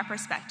reframing our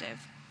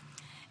perspective.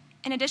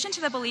 In addition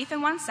to the belief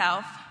in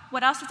oneself,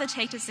 what else does it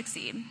take to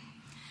succeed?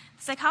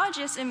 The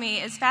psychologist in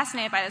me is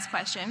fascinated by this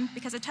question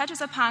because it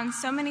touches upon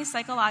so many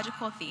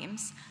psychological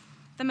themes.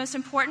 The most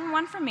important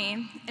one for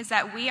me is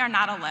that we are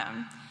not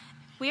alone.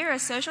 We are a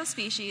social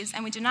species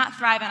and we do not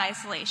thrive in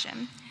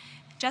isolation.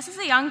 Just as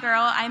the young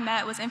girl I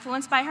met was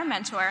influenced by her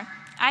mentor,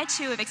 I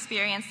too have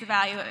experienced the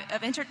value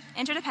of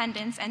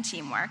interdependence and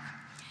teamwork.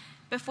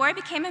 Before I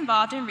became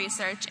involved in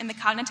research in the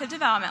Cognitive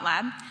Development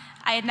Lab,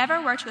 I had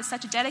never worked with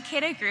such a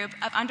dedicated group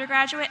of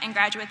undergraduate and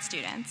graduate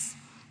students.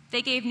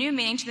 They gave new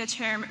meaning to the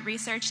term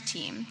research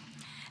team.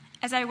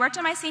 As I worked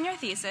on my senior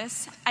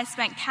thesis, I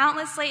spent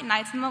countless late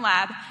nights in the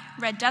lab,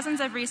 read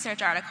dozens of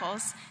research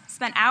articles,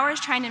 spent hours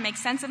trying to make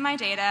sense of my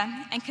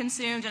data, and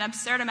consumed an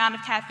absurd amount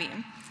of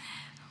caffeine.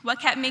 What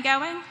kept me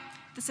going?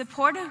 The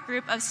supportive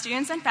group of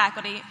students and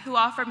faculty who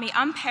offered me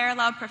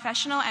unparalleled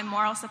professional and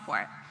moral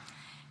support.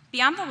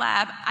 Beyond the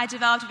lab, I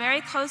developed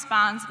very close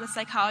bonds with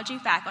psychology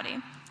faculty.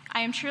 I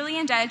am truly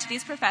indebted to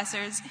these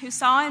professors who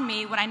saw in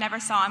me what I never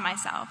saw in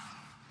myself.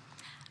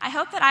 I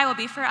hope that I will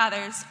be for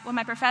others what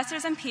my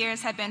professors and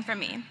peers have been for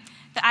me,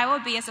 that I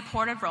will be a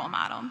supportive role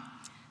model.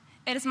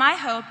 It is my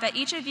hope that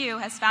each of you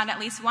has found at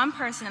least one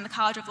person in the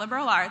College of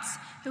Liberal Arts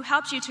who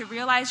helped you to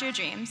realize your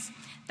dreams,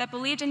 that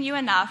believed in you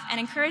enough and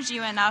encouraged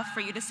you enough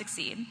for you to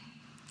succeed.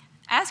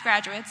 As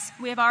graduates,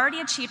 we have already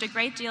achieved a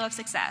great deal of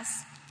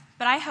success,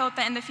 but I hope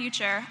that in the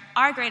future,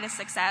 our greatest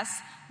success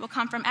will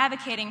come from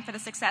advocating for the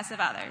success of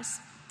others.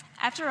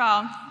 After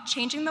all,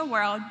 changing the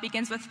world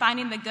begins with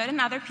finding the good in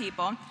other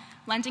people,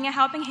 lending a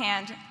helping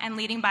hand, and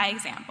leading by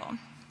example.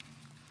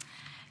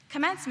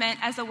 Commencement,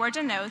 as the word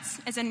denotes,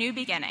 is a new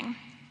beginning,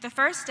 the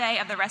first day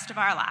of the rest of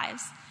our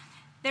lives.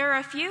 There are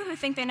a few who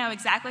think they know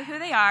exactly who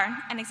they are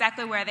and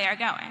exactly where they are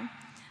going.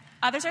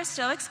 Others are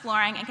still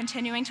exploring and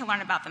continuing to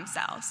learn about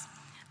themselves.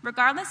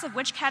 Regardless of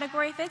which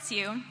category fits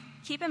you,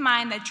 keep in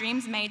mind that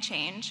dreams may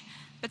change,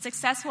 but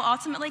success will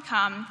ultimately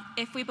come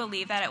if we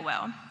believe that it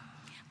will.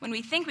 When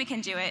we think we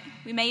can do it,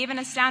 we may even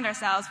astound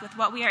ourselves with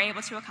what we are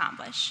able to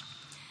accomplish.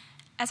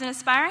 As an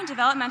aspiring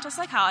developmental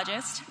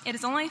psychologist, it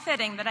is only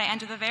fitting that I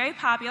end with a very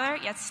popular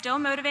yet still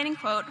motivating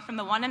quote from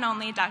the one and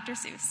only Dr.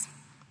 Seuss.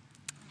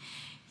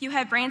 You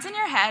have brains in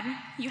your head,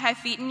 you have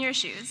feet in your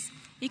shoes.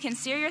 You can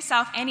steer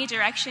yourself any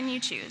direction you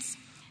choose.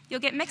 You'll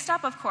get mixed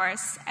up, of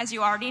course, as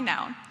you already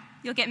know.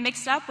 You'll get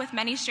mixed up with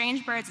many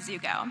strange birds as you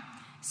go.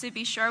 So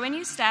be sure when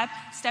you step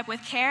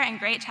with care and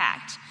great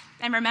tact.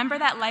 And remember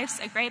that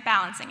life's a great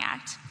balancing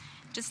act.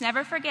 Just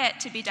never forget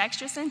to be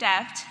dexterous and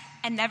deft,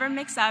 and never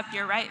mix up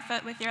your right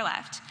foot with your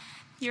left.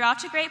 You're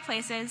off to great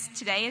places.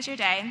 Today is your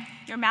day.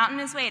 Your mountain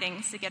is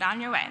waiting, so get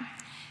on your way.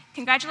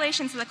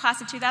 Congratulations to the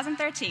class of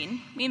 2013.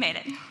 We made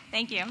it.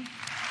 Thank you.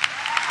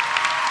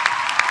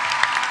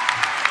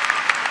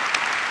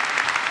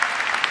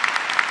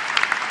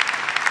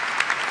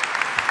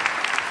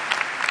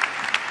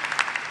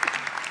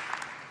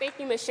 Thank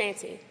you, Ms.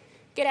 Shanty.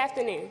 Good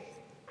afternoon.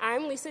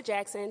 I'm Lisa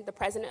Jackson, the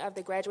president of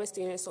the Graduate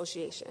Student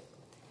Association.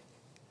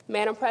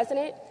 Madam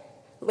President,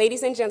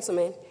 ladies and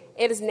gentlemen,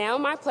 it is now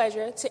my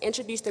pleasure to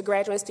introduce the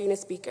graduate student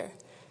speaker,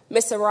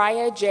 Ms.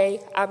 Soraya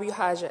J.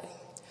 Abuhaja,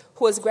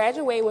 who is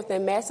graduating with a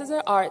Master's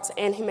of Arts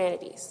and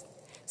Humanities.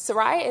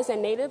 Soraya is a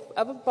native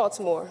of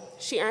Baltimore.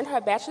 She earned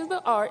her Bachelor's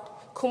of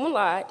Art, cum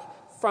laude,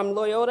 from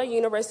Loyola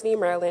University,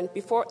 Maryland,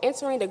 before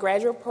entering the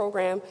graduate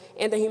program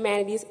in the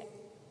Humanities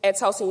at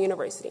Towson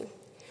University.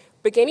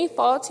 Beginning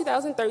fall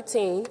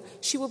 2013,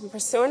 she will be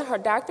pursuing her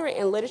doctorate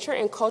in Literature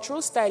and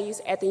Cultural Studies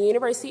at the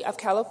University of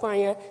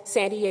California,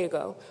 San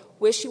Diego,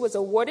 where she was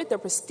awarded the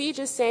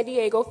prestigious San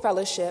Diego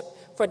Fellowship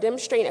for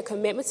demonstrating a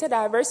commitment to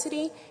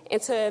diversity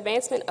and to the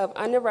advancement of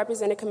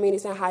underrepresented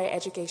communities in higher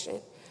education.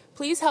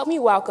 Please help me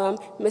welcome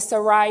Ms.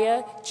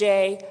 Soraya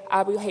J.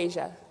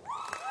 Abuhaja.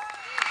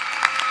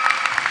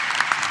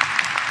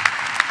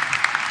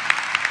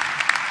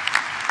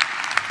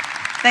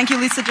 Thank you,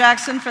 Lisa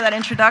Jackson, for that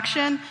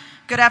introduction.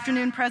 Good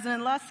afternoon,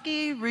 President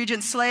Lusky,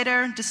 Regent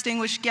Slater,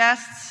 distinguished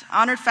guests,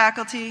 honored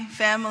faculty,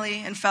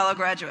 family, and fellow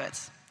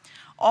graduates.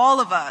 All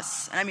of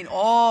us, and I mean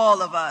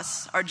all of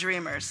us, are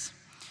dreamers.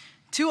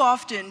 Too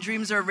often,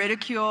 dreams are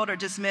ridiculed or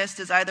dismissed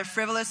as either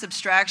frivolous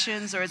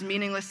abstractions or as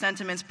meaningless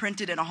sentiments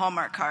printed in a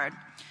Hallmark card.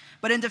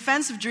 But in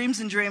defense of dreams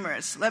and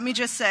dreamers, let me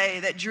just say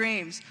that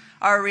dreams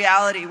are a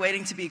reality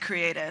waiting to be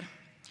created.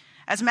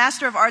 As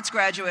Master of Arts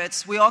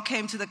graduates, we all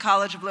came to the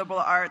College of Liberal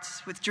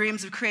Arts with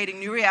dreams of creating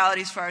new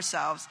realities for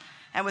ourselves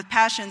and with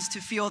passions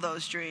to fuel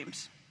those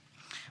dreams.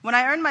 When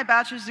I earned my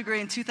bachelor's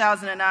degree in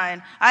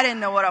 2009, I didn't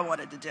know what I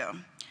wanted to do.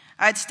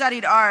 I had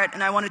studied art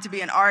and I wanted to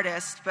be an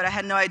artist, but I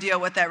had no idea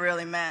what that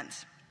really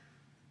meant.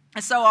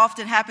 As so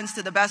often happens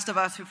to the best of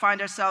us who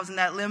find ourselves in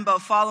that limbo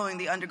following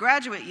the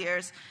undergraduate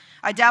years,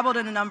 I dabbled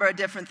in a number of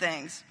different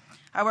things.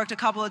 I worked a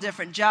couple of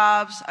different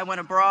jobs, I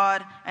went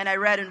abroad, and I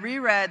read and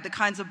reread the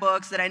kinds of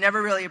books that I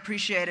never really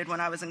appreciated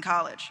when I was in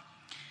college.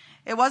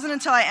 It wasn't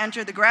until I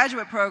entered the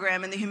graduate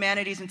program in the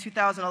humanities in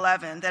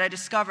 2011 that I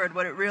discovered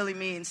what it really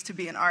means to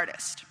be an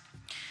artist.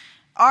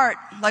 Art,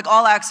 like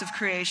all acts of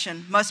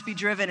creation, must be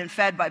driven and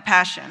fed by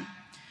passion.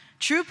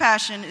 True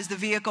passion is the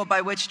vehicle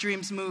by which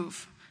dreams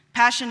move.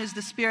 Passion is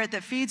the spirit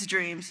that feeds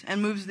dreams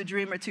and moves the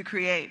dreamer to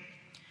create.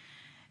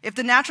 If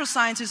the natural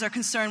sciences are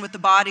concerned with the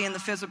body and the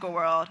physical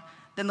world,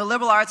 then the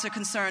liberal arts are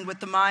concerned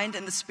with the mind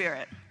and the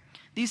spirit.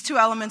 These two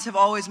elements have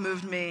always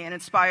moved me and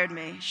inspired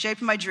me,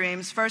 shaped my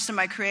dreams, first in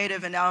my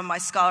creative and now in my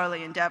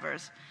scholarly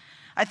endeavors.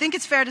 I think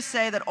it's fair to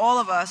say that all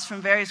of us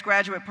from various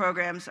graduate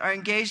programs are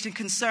engaged and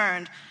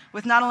concerned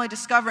with not only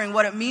discovering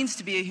what it means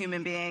to be a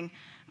human being,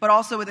 but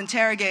also with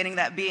interrogating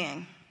that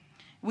being.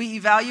 We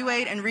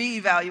evaluate and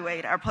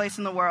re-evaluate our place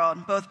in the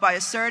world, both by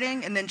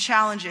asserting and then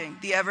challenging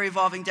the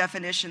ever-evolving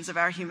definitions of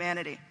our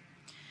humanity.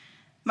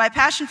 My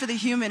passion for the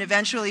human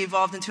eventually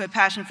evolved into a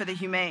passion for the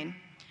humane.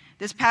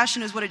 This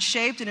passion is what had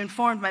shaped and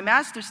informed my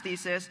master's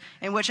thesis,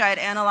 in which I had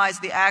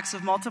analyzed the acts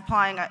of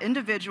multiplying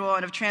individual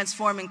and of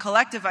transforming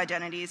collective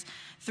identities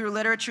through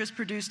literatures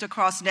produced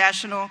across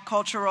national,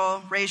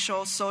 cultural,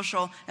 racial,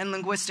 social, and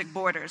linguistic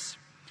borders.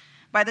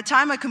 By the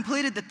time I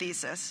completed the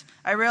thesis,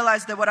 I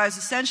realized that what I was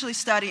essentially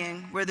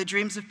studying were the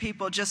dreams of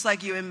people just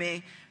like you and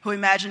me who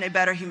imagine a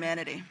better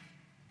humanity.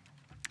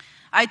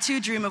 I too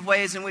dream of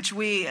ways in which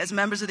we, as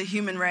members of the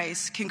human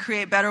race, can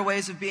create better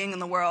ways of being in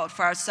the world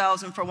for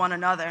ourselves and for one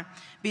another,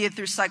 be it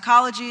through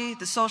psychology,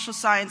 the social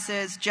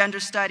sciences, gender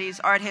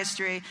studies, art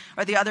history,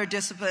 or the other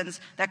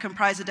disciplines that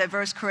comprise a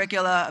diverse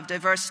curricula of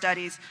diverse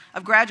studies,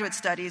 of graduate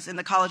studies in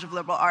the College of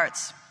Liberal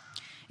Arts.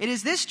 It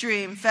is this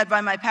dream, fed by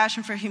my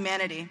passion for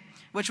humanity,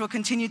 which will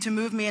continue to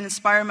move me and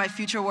inspire my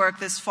future work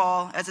this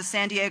fall as a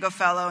San Diego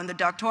Fellow in the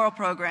doctoral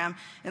program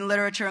in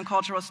Literature and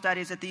Cultural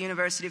Studies at the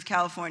University of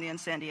California in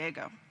San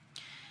Diego.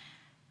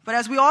 But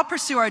as we all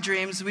pursue our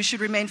dreams, we should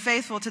remain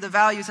faithful to the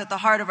values at the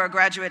heart of our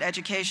graduate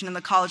education in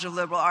the College of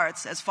Liberal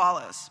Arts as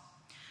follows.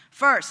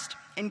 First,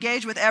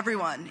 engage with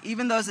everyone,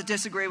 even those that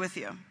disagree with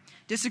you.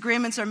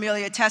 Disagreements are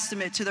merely a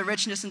testament to the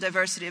richness and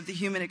diversity of the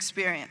human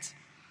experience.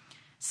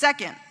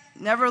 Second,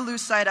 never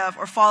lose sight of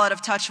or fall out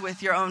of touch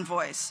with your own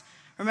voice.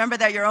 Remember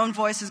that your own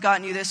voice has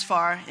gotten you this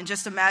far, and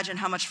just imagine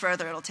how much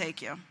further it'll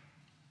take you.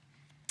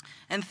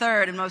 And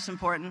third, and most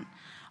important,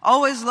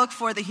 always look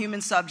for the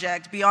human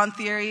subject beyond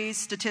theories,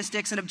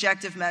 statistics, and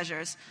objective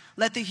measures.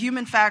 Let the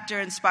human factor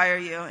inspire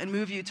you and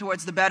move you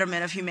towards the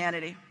betterment of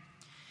humanity.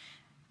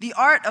 The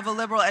art of a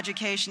liberal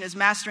education is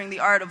mastering the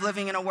art of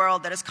living in a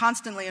world that is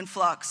constantly in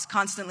flux,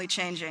 constantly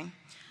changing.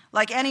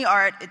 Like any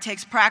art, it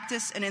takes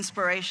practice and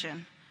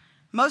inspiration.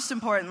 Most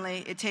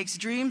importantly, it takes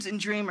dreams and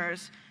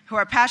dreamers who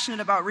are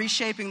passionate about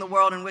reshaping the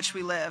world in which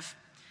we live.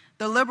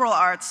 The liberal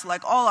arts,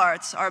 like all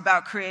arts, are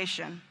about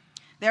creation.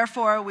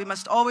 Therefore, we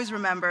must always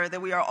remember that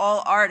we are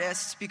all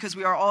artists because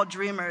we are all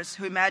dreamers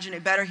who imagine a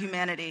better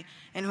humanity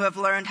and who have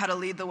learned how to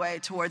lead the way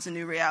towards a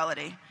new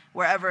reality,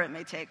 wherever it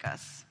may take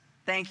us.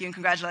 Thank you, and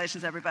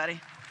congratulations, everybody.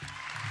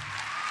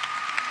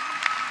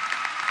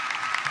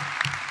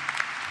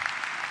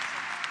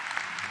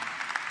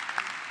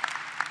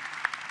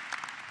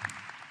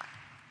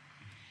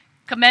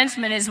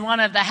 Commencement is one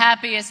of the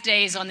happiest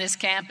days on this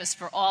campus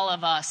for all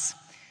of us.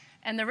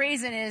 And the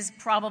reason is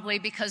probably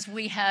because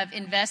we have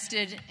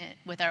invested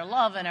with our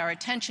love and our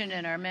attention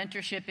and our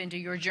mentorship into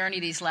your journey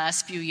these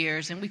last few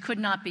years, and we could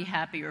not be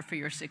happier for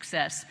your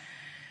success.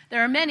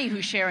 There are many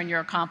who share in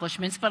your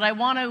accomplishments, but I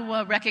want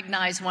to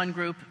recognize one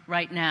group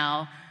right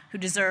now who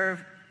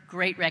deserve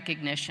great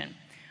recognition.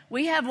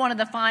 We have one of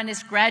the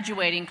finest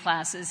graduating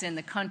classes in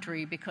the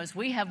country because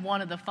we have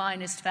one of the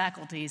finest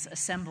faculties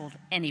assembled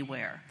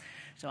anywhere.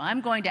 So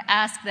I'm going to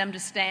ask them to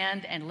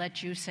stand and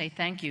let you say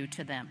thank you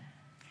to them.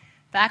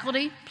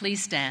 Faculty,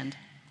 please stand.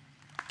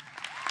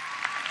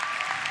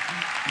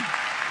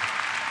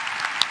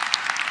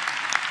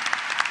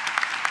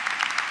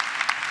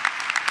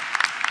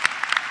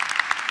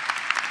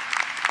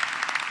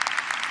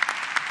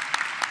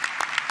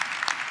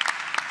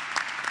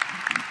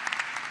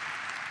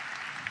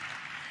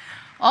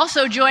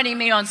 Also joining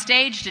me on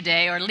stage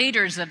today are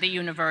leaders of the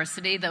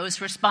university, those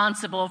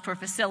responsible for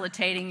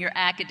facilitating your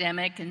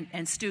academic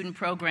and student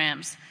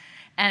programs,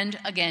 and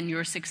again,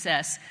 your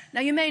success.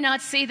 Now, you may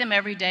not see them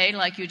every day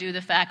like you do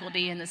the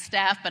faculty and the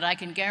staff, but I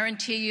can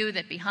guarantee you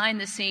that behind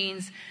the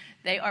scenes,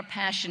 they are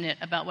passionate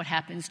about what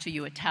happens to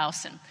you at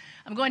Towson.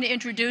 I'm going to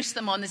introduce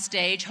them on the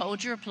stage.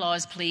 Hold your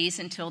applause, please,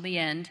 until the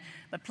end,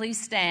 but please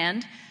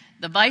stand.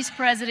 The vice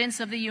presidents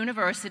of the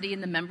university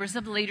and the members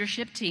of the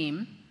leadership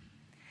team,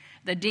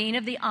 the dean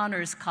of the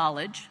honors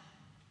college,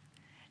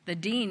 the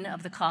dean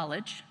of the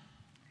college,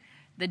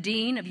 the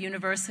dean of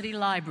university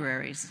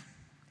libraries,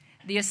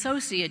 the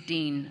associate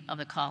dean of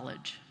the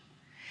college,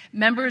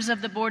 members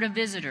of the board of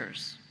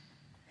visitors,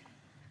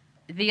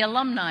 the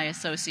alumni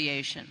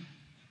association,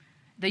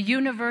 the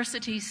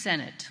university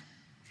senate,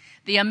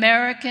 the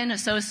American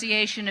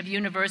Association of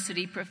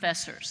University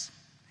Professors,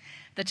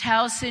 the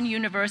Towson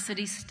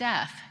University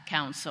Staff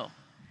Council,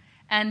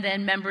 and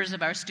then members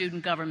of our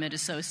student government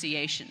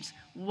associations.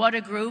 What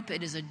a group.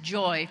 It is a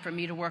joy for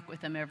me to work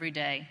with them every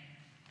day.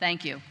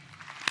 Thank you.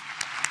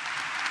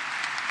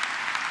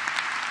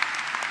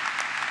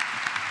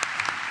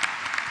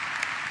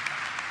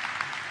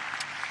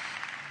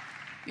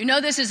 You know,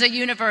 this is a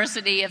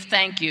university of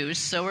thank yous,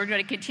 so we're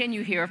going to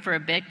continue here for a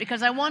bit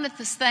because I wanted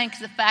to thank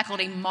the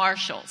faculty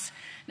marshals.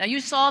 Now,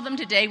 you saw them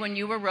today when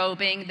you were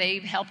robing. They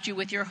helped you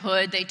with your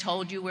hood. They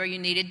told you where you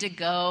needed to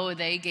go.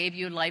 They gave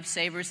you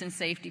lifesavers and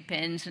safety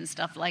pins and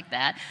stuff like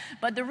that.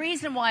 But the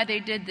reason why they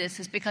did this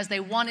is because they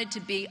wanted to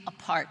be a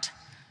part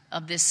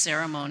of this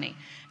ceremony.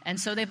 And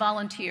so they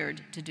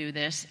volunteered to do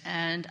this.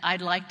 And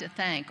I'd like to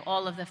thank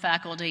all of the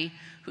faculty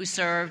who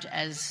served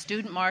as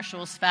student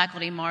marshals,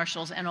 faculty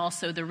marshals, and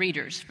also the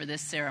readers for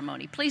this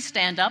ceremony. Please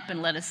stand up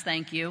and let us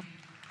thank you.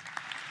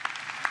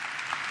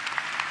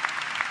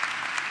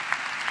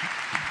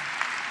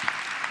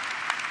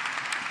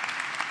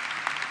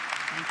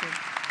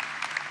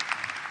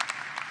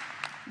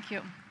 Thank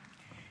you.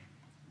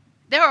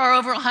 There are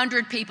over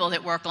 100 people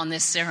that work on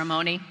this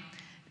ceremony.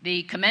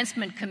 The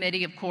commencement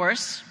committee, of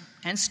course,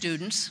 and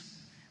students,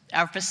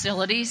 our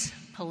facilities,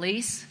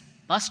 police,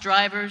 bus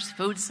drivers,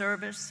 food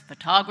service,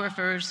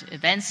 photographers,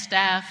 event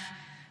staff,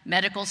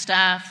 medical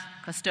staff,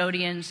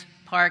 custodians,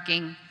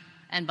 parking,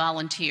 and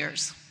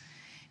volunteers.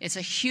 It's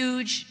a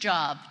huge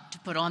job to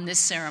put on this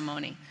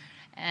ceremony.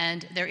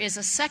 And there is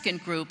a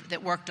second group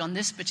that worked on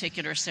this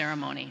particular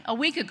ceremony. A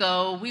week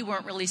ago, we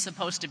weren't really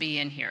supposed to be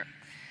in here.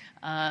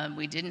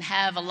 We didn't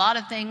have a lot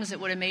of things that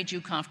would have made you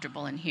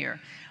comfortable in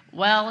here.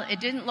 Well, it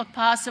didn't look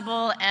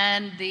possible,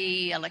 and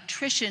the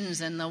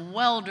electricians and the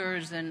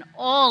welders and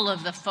all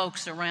of the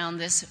folks around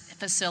this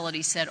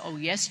facility said, oh,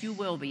 yes, you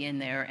will be in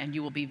there, and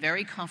you will be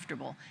very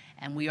comfortable,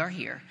 and we are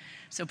here.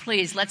 So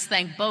please, let's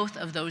thank both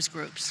of those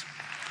groups.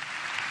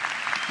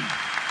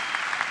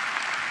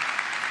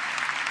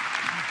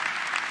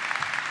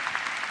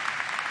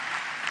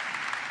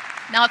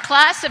 Now,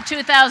 class of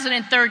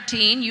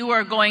 2013, you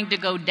are going to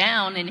go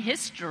down in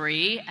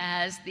history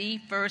as the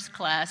first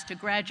class to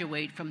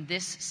graduate from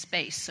this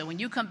space. So when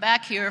you come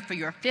back here for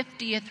your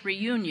 50th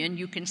reunion,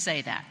 you can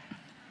say that.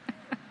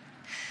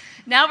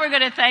 Now we're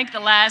going to thank the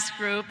last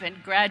group, and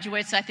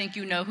graduates, I think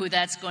you know who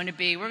that's going to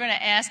be. We're going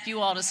to ask you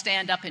all to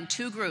stand up in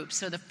two groups.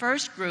 So the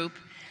first group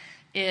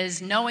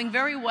is knowing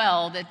very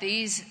well that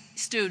these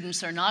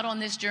students are not on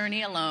this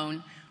journey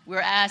alone. We're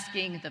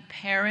asking the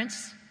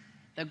parents,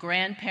 the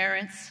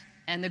grandparents,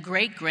 and the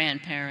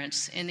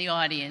great-grandparents in the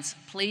audience,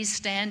 please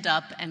stand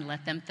up and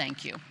let them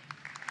thank you.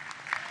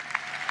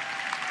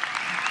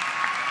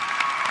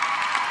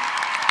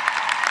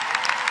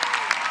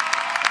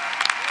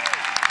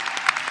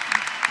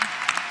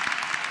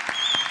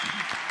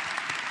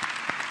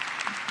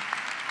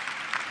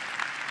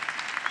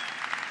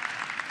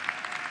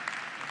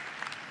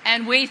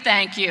 And we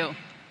thank you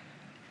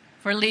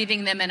for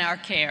leaving them in our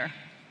care.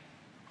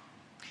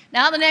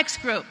 Now the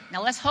next group.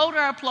 Now let's hold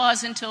our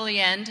applause until the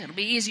end. It'll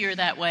be easier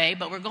that way,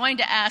 but we're going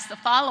to ask the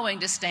following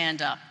to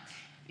stand up.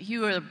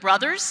 You are the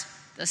brothers,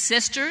 the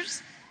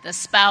sisters, the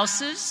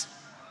spouses,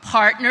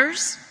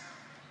 partners,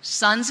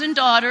 sons and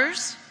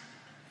daughters,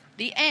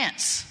 the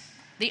aunts,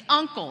 the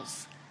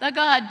uncles, the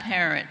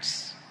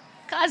godparents,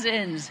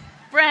 cousins,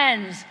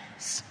 friends,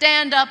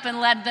 stand up and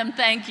let them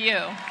thank you.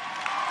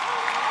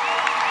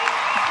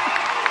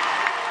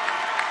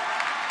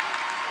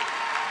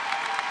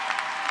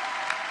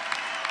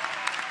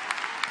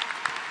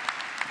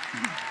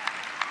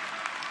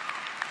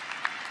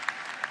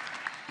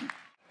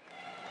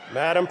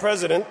 Madam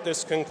President,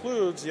 this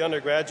concludes the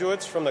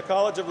undergraduates from the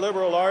College of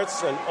Liberal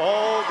Arts and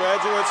all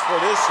graduates for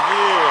this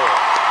year.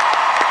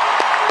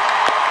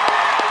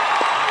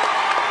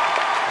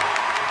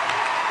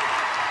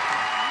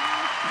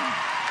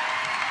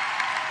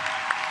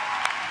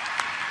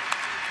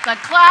 The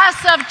class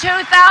of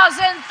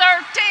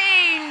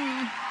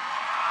 2013.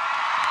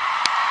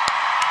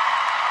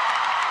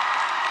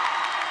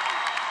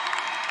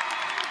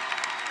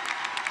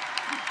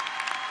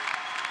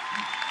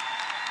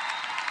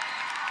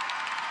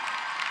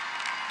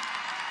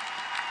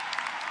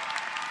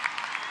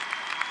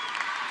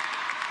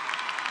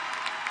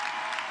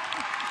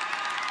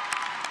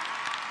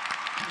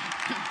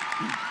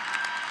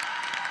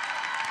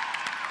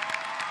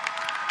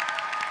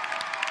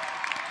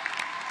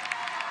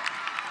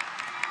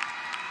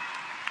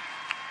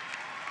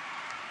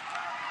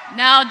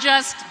 Now,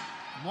 just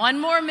one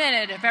more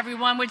minute, if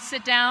everyone would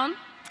sit down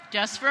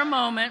just for a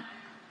moment.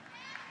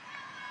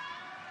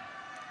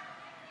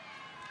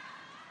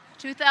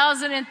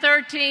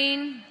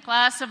 2013,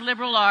 class of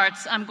liberal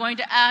arts, I'm going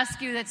to ask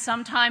you that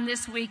sometime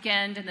this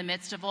weekend, in the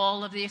midst of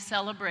all of the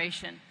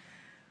celebration,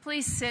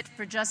 please sit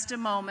for just a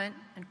moment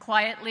and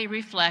quietly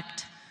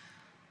reflect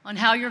on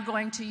how you're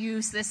going to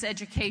use this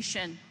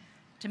education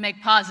to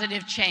make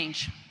positive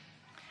change.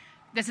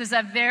 This is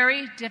a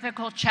very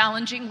difficult,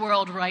 challenging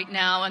world right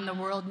now, and the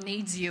world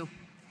needs you.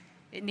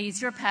 It needs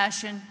your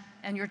passion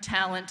and your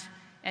talent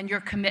and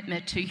your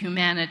commitment to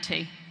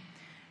humanity.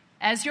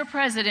 As your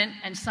president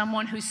and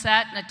someone who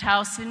sat in a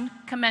Towson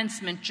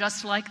commencement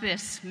just like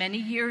this many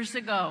years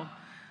ago,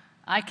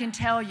 I can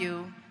tell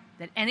you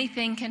that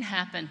anything can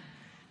happen.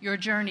 Your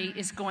journey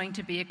is going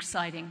to be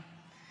exciting.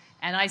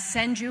 And I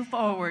send you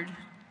forward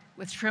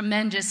with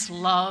tremendous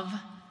love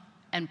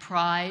and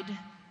pride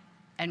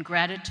and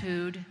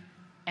gratitude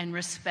and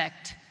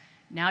respect.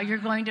 Now you're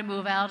going to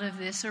move out of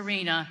this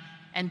arena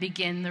and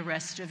begin the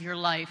rest of your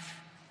life.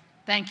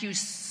 Thank you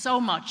so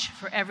much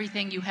for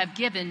everything you have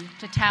given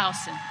to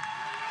Towson.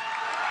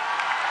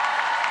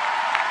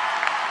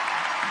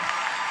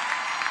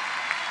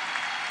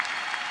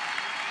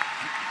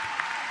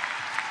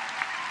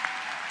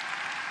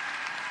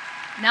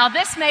 Now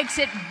this makes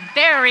it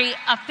very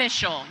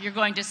official. You're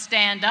going to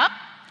stand up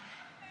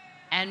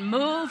and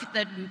move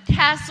the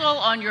tassel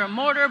on your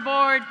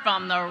mortarboard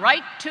from the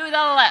right to the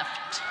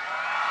left.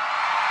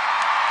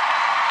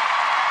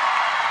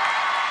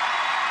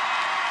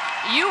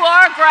 You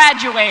are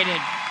graduated.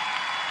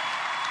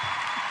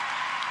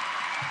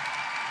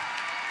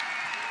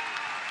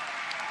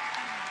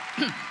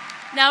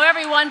 Now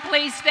everyone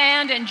please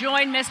stand and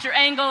join Mr.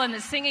 Engel in the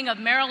singing of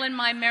Maryland,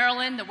 My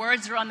Maryland. The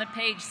words are on the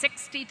page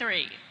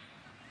 63.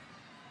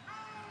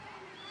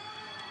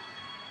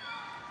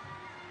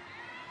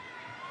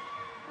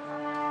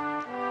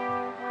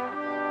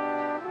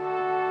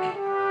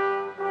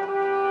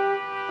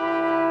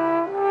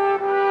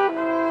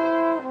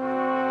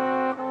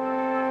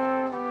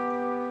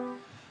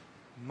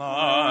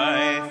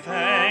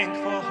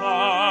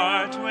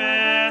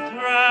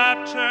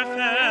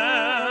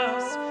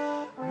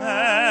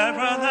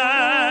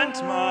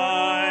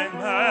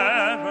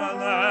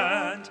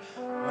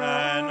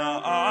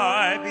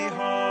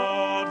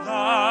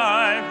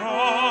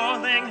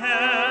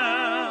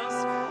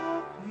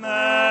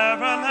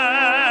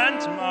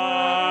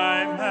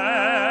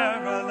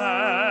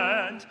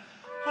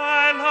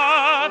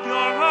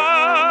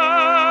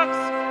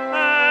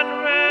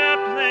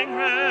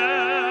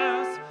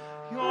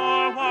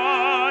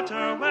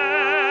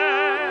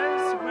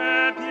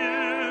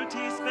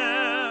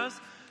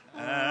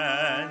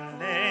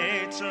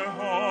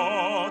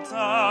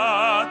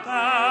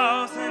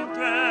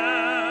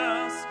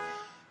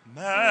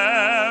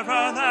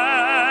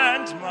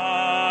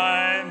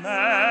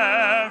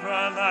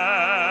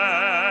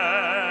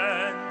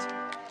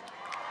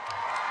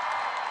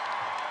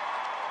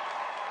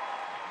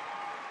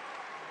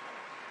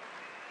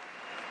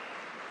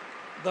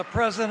 The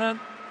President,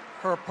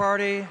 her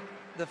party,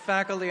 the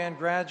faculty, and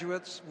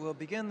graduates will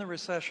begin the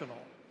recessional.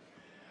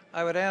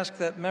 I would ask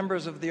that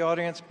members of the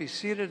audience be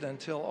seated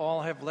until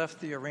all have left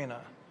the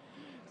arena.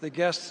 The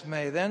guests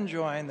may then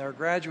join their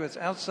graduates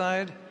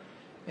outside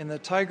in the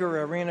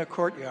Tiger Arena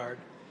courtyard.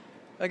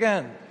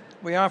 Again,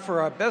 we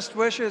offer our best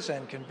wishes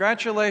and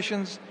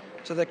congratulations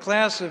to the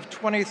class of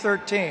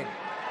 2013.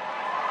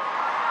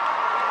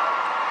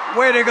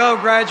 Way to go,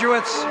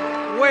 graduates.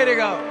 Way to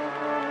go.